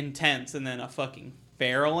intense, and then a fucking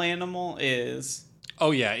feral animal is...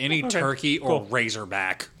 Oh, yeah, any turkey or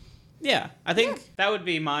razorback. Yeah, I think that would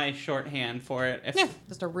be my shorthand for it.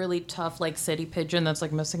 Just a really tough, like, city pigeon that's,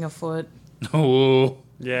 like, missing a foot. Oh.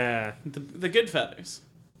 Yeah. The good feathers.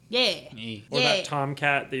 Yeah. Or that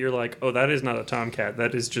tomcat that you're like, oh, that is not a tomcat.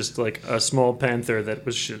 That is just, like, a small panther that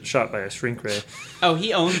was shot by a shrink ray. Oh,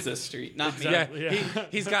 he owns this street, not me. Yeah.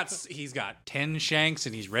 He's got 10 shanks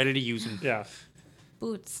and he's ready to use them. Yeah.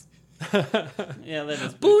 Boots. Yeah, that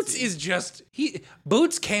is Boots Bootsy. is just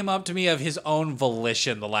Boots came up to me of his own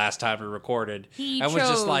volition the last time we recorded. He and was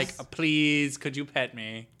just chose- like, please, could you pet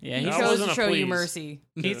me? Yeah, He That chose wasn't to a show you please. mercy.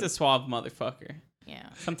 he's a suave motherfucker. Yeah.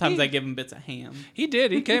 Sometimes I give him bits of ham. He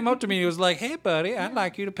did. He came up to me. He was like, hey, buddy, I'd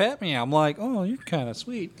like you to pet me. I'm like, oh, you're kind of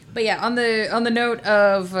sweet. But yeah, on the note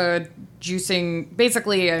of juicing,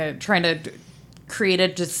 basically trying to create a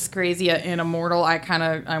dyscrasia in Immortal, I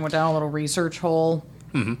went down a little research hole,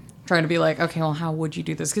 trying to be like, okay, well, how would you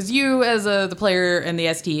do this? Because you, as the player and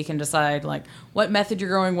the ST, can decide like what method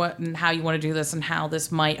you're going, what and how you want to do this, and how this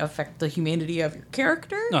might affect the humanity of your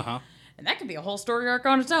character. Uh-huh. And that could be a whole story arc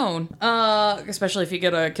on its own. Especially if you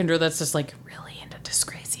get a Kindred that's just like really into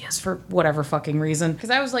dyscrasias for whatever fucking reason.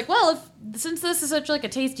 Because I was like, well, since this is such like a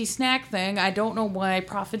tasty snack thing, I don't know why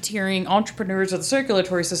profiteering entrepreneurs of the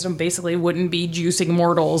circulatory system basically wouldn't be juicing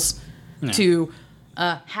mortals to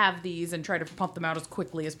have these and try to pump them out as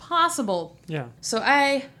quickly as possible. Yeah. So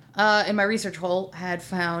I, in my research hole, had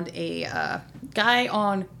found a guy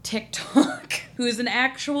on TikTok who's an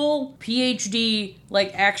actual PhD,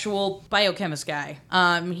 like actual biochemist guy.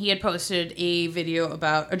 He had posted a video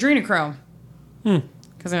about adrenochrome.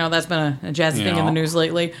 Because I know that's been a jazzy thing in the news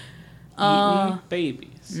lately. Eating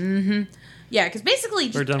babies. Yeah, because basically...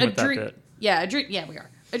 We're done with that bit. Yeah, we are.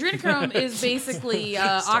 Adrenochrome is basically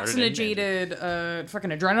oxygenated fucking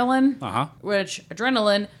adrenaline. Uh-huh. Which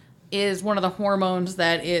adrenaline is one of the hormones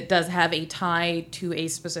that it does have a tie to a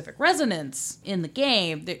specific resonance in the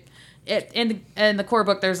game. In the core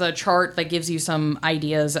book, there's a chart that gives you some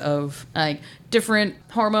ideas of like different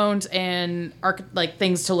hormones and like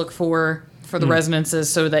things to look for the resonances,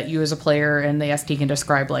 so that you as a player and the ST can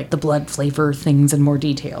describe like the blood flavor things in more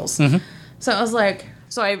details. So I was like,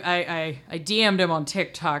 I DM'd him on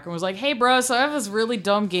TikTok and was like, hey bro, so I have this really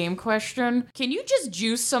dumb game question. Can you just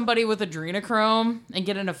juice somebody with adrenochrome and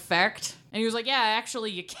get an effect? And he was like, yeah,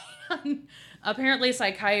 actually you can. Apparently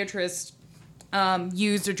psychiatrists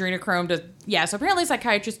used adrenochrome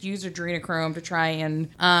to try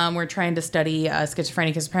and we're trying to study schizophrenia,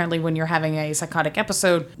 because apparently when you're having a psychotic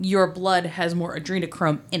episode, your blood has more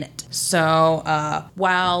adrenochrome in it. So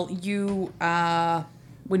while you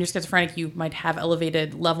when you're schizophrenic, you might have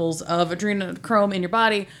elevated levels of adrenochrome in your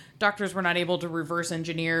body. Doctors were not able to reverse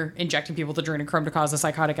engineer injecting people with adrenochrome to cause a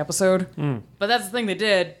psychotic episode. But that's the thing they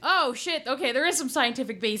did. Oh, shit. Okay, there is some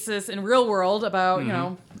scientific basis in real world about, you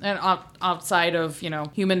know, and outside of, you know,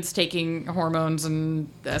 humans taking hormones and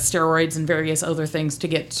steroids and various other things to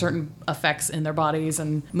get certain effects in their bodies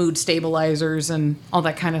and mood stabilizers and all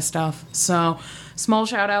that kind of stuff. So, small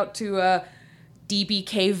shout out to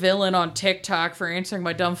DBK Villain on TikTok for answering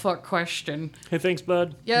my dumb fuck question. Hey, thanks,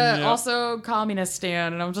 bud. Yeah, also communist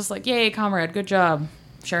stan, and I'm just like, yay, comrade, good job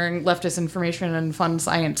sharing leftist information and fun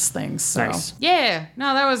science things. So Nice. yeah,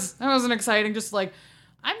 no, that was an exciting. Just like,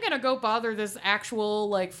 I'm gonna go bother this actual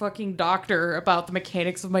like fucking doctor about the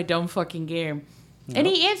mechanics of my dumb fucking game. And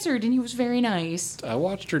he answered, and he was very nice. I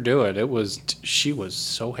watched her do it. She was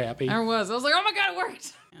so happy. I was like, oh my god, it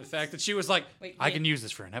worked. The fact that she was like, Wait, I yeah. can use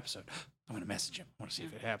this for an episode. I'm going to message him. I want to see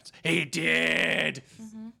if it happens. He did.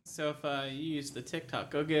 So if you use the TikTok,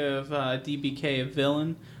 go give DBK a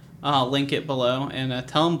villain. I'll link it below, and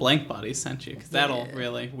tell him Blank Body sent you, because that'll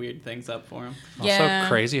really weird things up for him. Yeah. Also,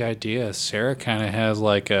 crazy idea. Sarah kind of has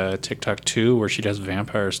like a TikTok too, where she does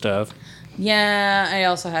vampire stuff. Yeah,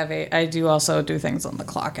 I do also do things on the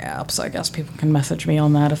Clock app, so I guess people can message me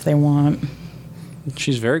on that if they want.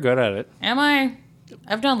 She's very good at it. Am I?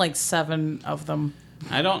 I've done like 7 of them.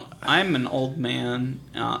 I'm an old man,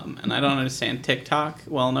 and I don't understand TikTok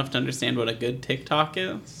well enough to understand what a good TikTok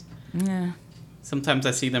is. Yeah. Sometimes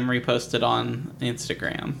I see them reposted on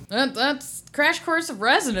Instagram. That's Crash Course of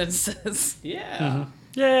Resonances. Yeah.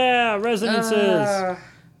 Yeah, resonances.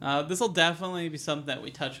 This will definitely be something that we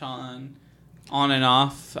touch on and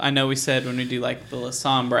off. I know we said when we do like the La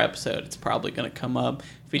Sombra episode, it's probably going to come up.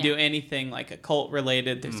 If we do anything like occult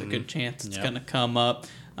related, there's a good chance it's going to come up.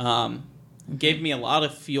 Gave me a lot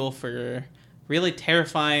of fuel for really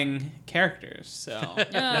terrifying characters. So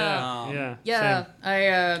Yeah. Yeah,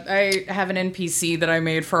 Same. I have an NPC that I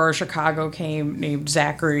made for our Chicago game named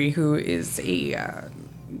Zachary, who is a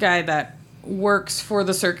guy that works for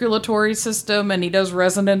the circulatory system, and he does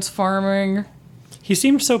resonance farming. He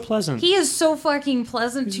seemed so pleasant. He is so fucking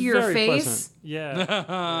pleasant to your Very face. pleasant.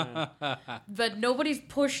 Yeah. But nobody's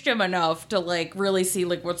pushed him enough to like really see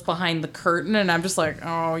like what's behind the curtain, and I'm just like,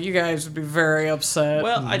 oh, you guys would be very upset.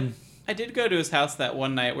 well, I did go to his house that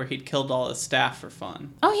one night where he'd killed all his staff for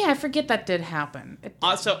fun. Oh yeah, I forget that did happen.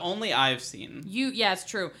 So only I've seen. Yeah, it's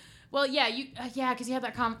true. Well, yeah, because you had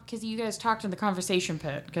that because you guys talked in the conversation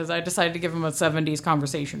pit. Because I decided to give him a '70s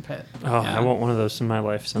conversation pit. Oh, I want one of those in my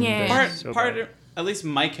life someday. Yeah. Part of, at least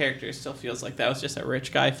my character still feels like that was just a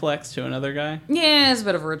rich guy flex to another guy. Yeah, it's a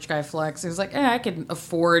bit of a rich guy flex. He was like, I can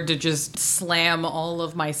afford to just slam all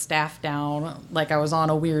of my staff down like I was on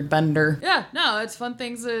a weird bender. Yeah, no, it's fun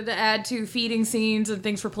things to add to feeding scenes and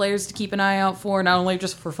things for players to keep an eye out for, not only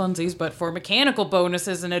just for funsies, but for mechanical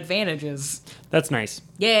bonuses and advantages. That's nice.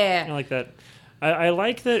 Yeah. I like that. I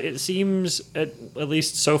like that it seems, at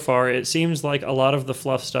least so far, it seems like a lot of the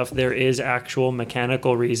fluff stuff, there is actual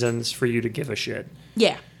mechanical reasons for you to give a shit.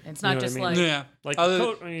 Yeah. It's not You know just what I mean? like...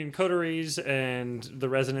 Yeah. Like, coteries and the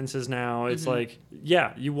resonances now, it's like,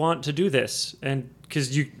 yeah, you want to do this. And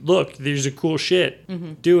because look, there's a cool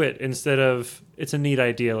shit. Do it instead of, it's a neat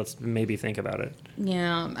idea. Let's maybe think about it.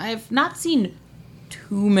 Yeah, I've not seen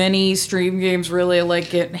too many stream games really like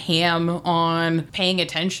get ham on paying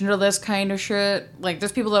attention to this kind of shit. Like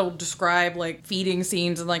there's people that will describe like feeding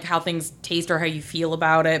scenes and like how things taste or how you feel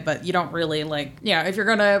about it, but you don't really like, if you're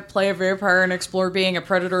gonna play a vampire and explore being a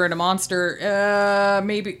predator and a monster,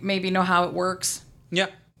 maybe know how it works. Yeah.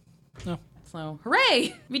 So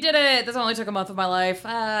hooray, we did it. This only took a month of my life.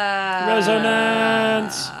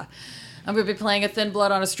 Resonance. I'm going to be playing a Thin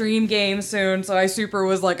Blood on a stream game soon, so I super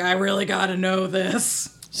was like, I really got to know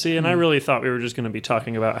this. See, and I really thought we were just going to be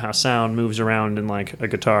talking about how sound moves around in like a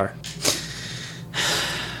guitar.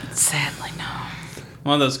 Sadly, no.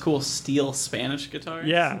 One of those cool steel Spanish guitars.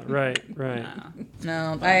 Yeah, right.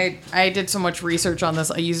 No, I did so much research on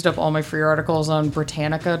this. I used up all my free articles on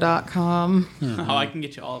Britannica.com. Oh, I can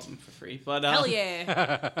get you all of them for free. But Hell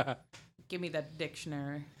yeah. Give me that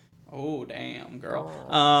dictionary. Oh damn, girl.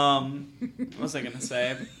 What was I gonna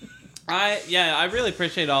say? I really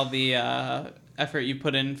appreciate all the effort you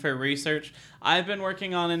put in for research. I've been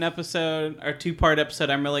working on an episode, or 2-part episode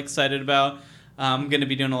I'm really excited about. I'm going to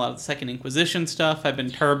be doing a lot of the Second Inquisition stuff. I've been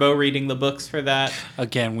turbo reading the books for that.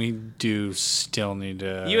 Again, we do still need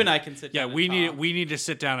to... You and I can sit down and we talk. need to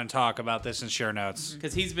sit down and talk about this and share notes.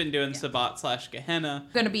 Because he's been doing Sabbat/Gehenna.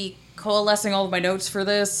 I'm going to be coalescing all of my notes for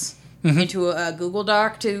this into a Google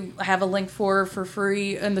Doc to have a link for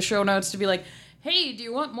free in the show notes to be like, hey, do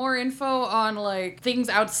you want more info on like things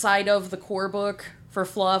outside of the core book for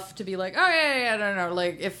fluff, to be like, oh yeah, I don't know,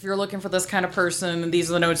 like if you're looking for this kind of person, these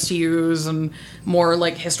are the notes to use, and more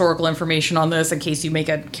like historical information on this in case you make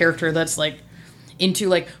a character that's like into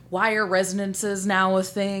like, why are resonances now a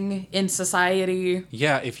thing in society?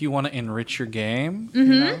 Yeah, if you want to enrich your game, you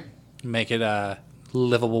know, make it a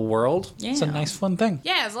livable world. Yeah. It's a nice, fun thing.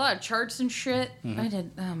 Yeah, there's a lot of charts and shit.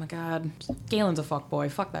 Oh my god. Galen's a fuckboy.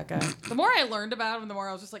 Fuck that guy. The more I learned about him, the more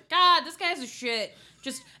I was just like, God, this guy's a shit.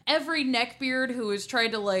 Just every neckbeard who has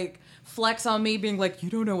tried to like flex on me being like, you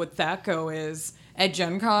don't know what Thaco is at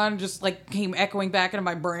Gen Con just like came echoing back into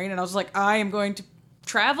my brain, and I was like, I am going to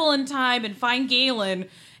travel in time and find Galen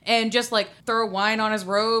and just like throw wine on his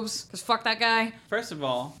robes, because fuck that guy. First of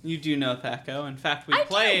all, you do know Thaco. In fact,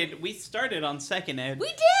 we started on Second Ed.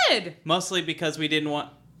 We did! Mostly because we didn't want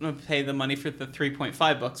to pay the money for the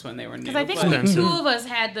 3.5 books when they were new. Because I think but- only 2 of us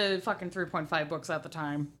had the fucking 3.5 books at the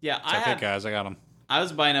time. Yeah, It's okay, guys. I got them. I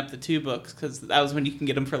was buying up the 2 books because that was when you can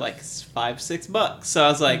get them for like $5-6. So I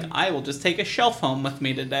was like, I will just take a shelf home with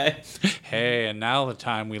me today. Hey, and now the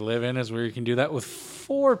time we live in is where you can do that with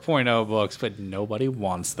 4.0 books, but nobody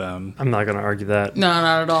wants them. I'm not going to argue that. No,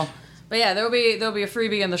 not at all. But yeah, there'll be a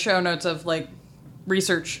freebie in the show notes of like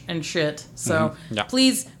research and shit. So Yeah.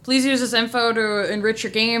 please use this info to enrich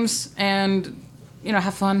your games and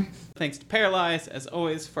have fun. Thanks to Paralyze, as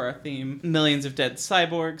always, for our theme, Millions of Dead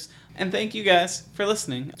Cyborgs. And thank you guys for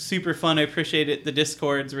listening. Super fun. I appreciate it. The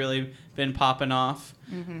Discord's really been popping off.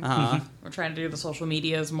 We're trying to do the social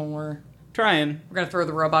medias more. Trying. We're gonna throw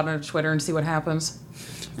the robot into Twitter and see what happens.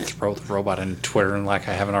 Throw the robot in Twitter and like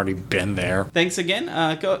I haven't already been there. Thanks again.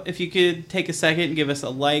 Go if you could take a second and give us a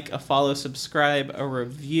like, a follow, subscribe, a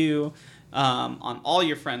review on all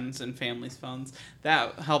your friends and family's phones.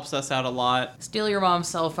 That helps us out a lot. Steal your mom's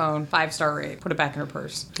cell phone, 5-star rate. Put it back in her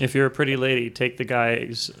purse. If you're a pretty lady, take the guy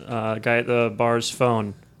at the bar's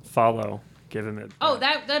phone, follow, give him it. Oh,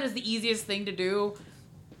 that is the easiest thing to do.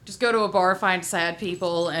 Just go to a bar, find sad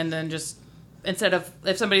people, and then just, instead of,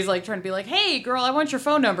 if somebody's like trying to be like, hey girl, I want your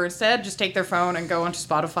phone number, instead just take their phone and go onto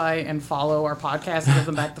Spotify and follow our podcast and give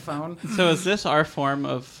them back the phone. So is this our form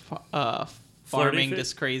of farming Flirty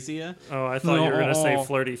dyscrasia. Oh, I thought you were gonna say No.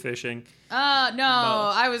 flirty fishing. No,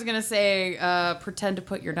 I was gonna say pretend to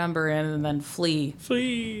put your number in and then flee.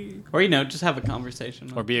 Flee. Or, just have a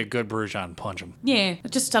conversation. Or be a good Brujon and punch him. Yeah,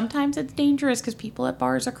 just sometimes it's dangerous because people at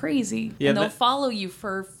bars are crazy Yeah, and they'll that- follow you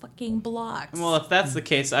for fucking blocks. Well, if that's the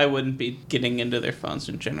case, I wouldn't be getting into their phones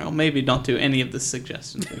in general. Maybe don't do any of the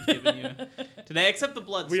suggestions we've given you today, except the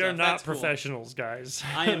blood We stuff. are not That's cool. professionals, guys.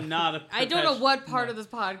 I am not a I don't know what part of this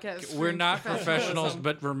podcast. We're not screams professionals,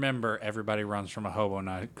 but remember, everybody runs from a hobo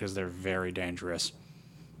knife because they're very dangerous.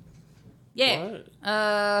 Yeah.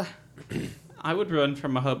 What? I would run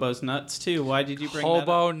from a hobo's nuts too. Why did you bring that up?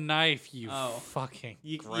 Hobo knife, you Oh. fucking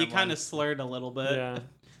You gremlin. kind of slurred a little bit. Yeah.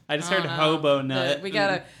 I just heard hobo nut. We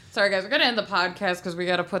gotta. Sorry, guys. We're gonna end the podcast because we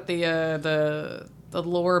gotta put the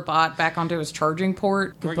lore bot back onto his charging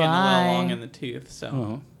port. We're getting a little long in the tooth,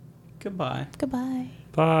 so goodbye. Goodbye.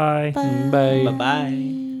 Bye. Bye. Bye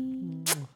bye.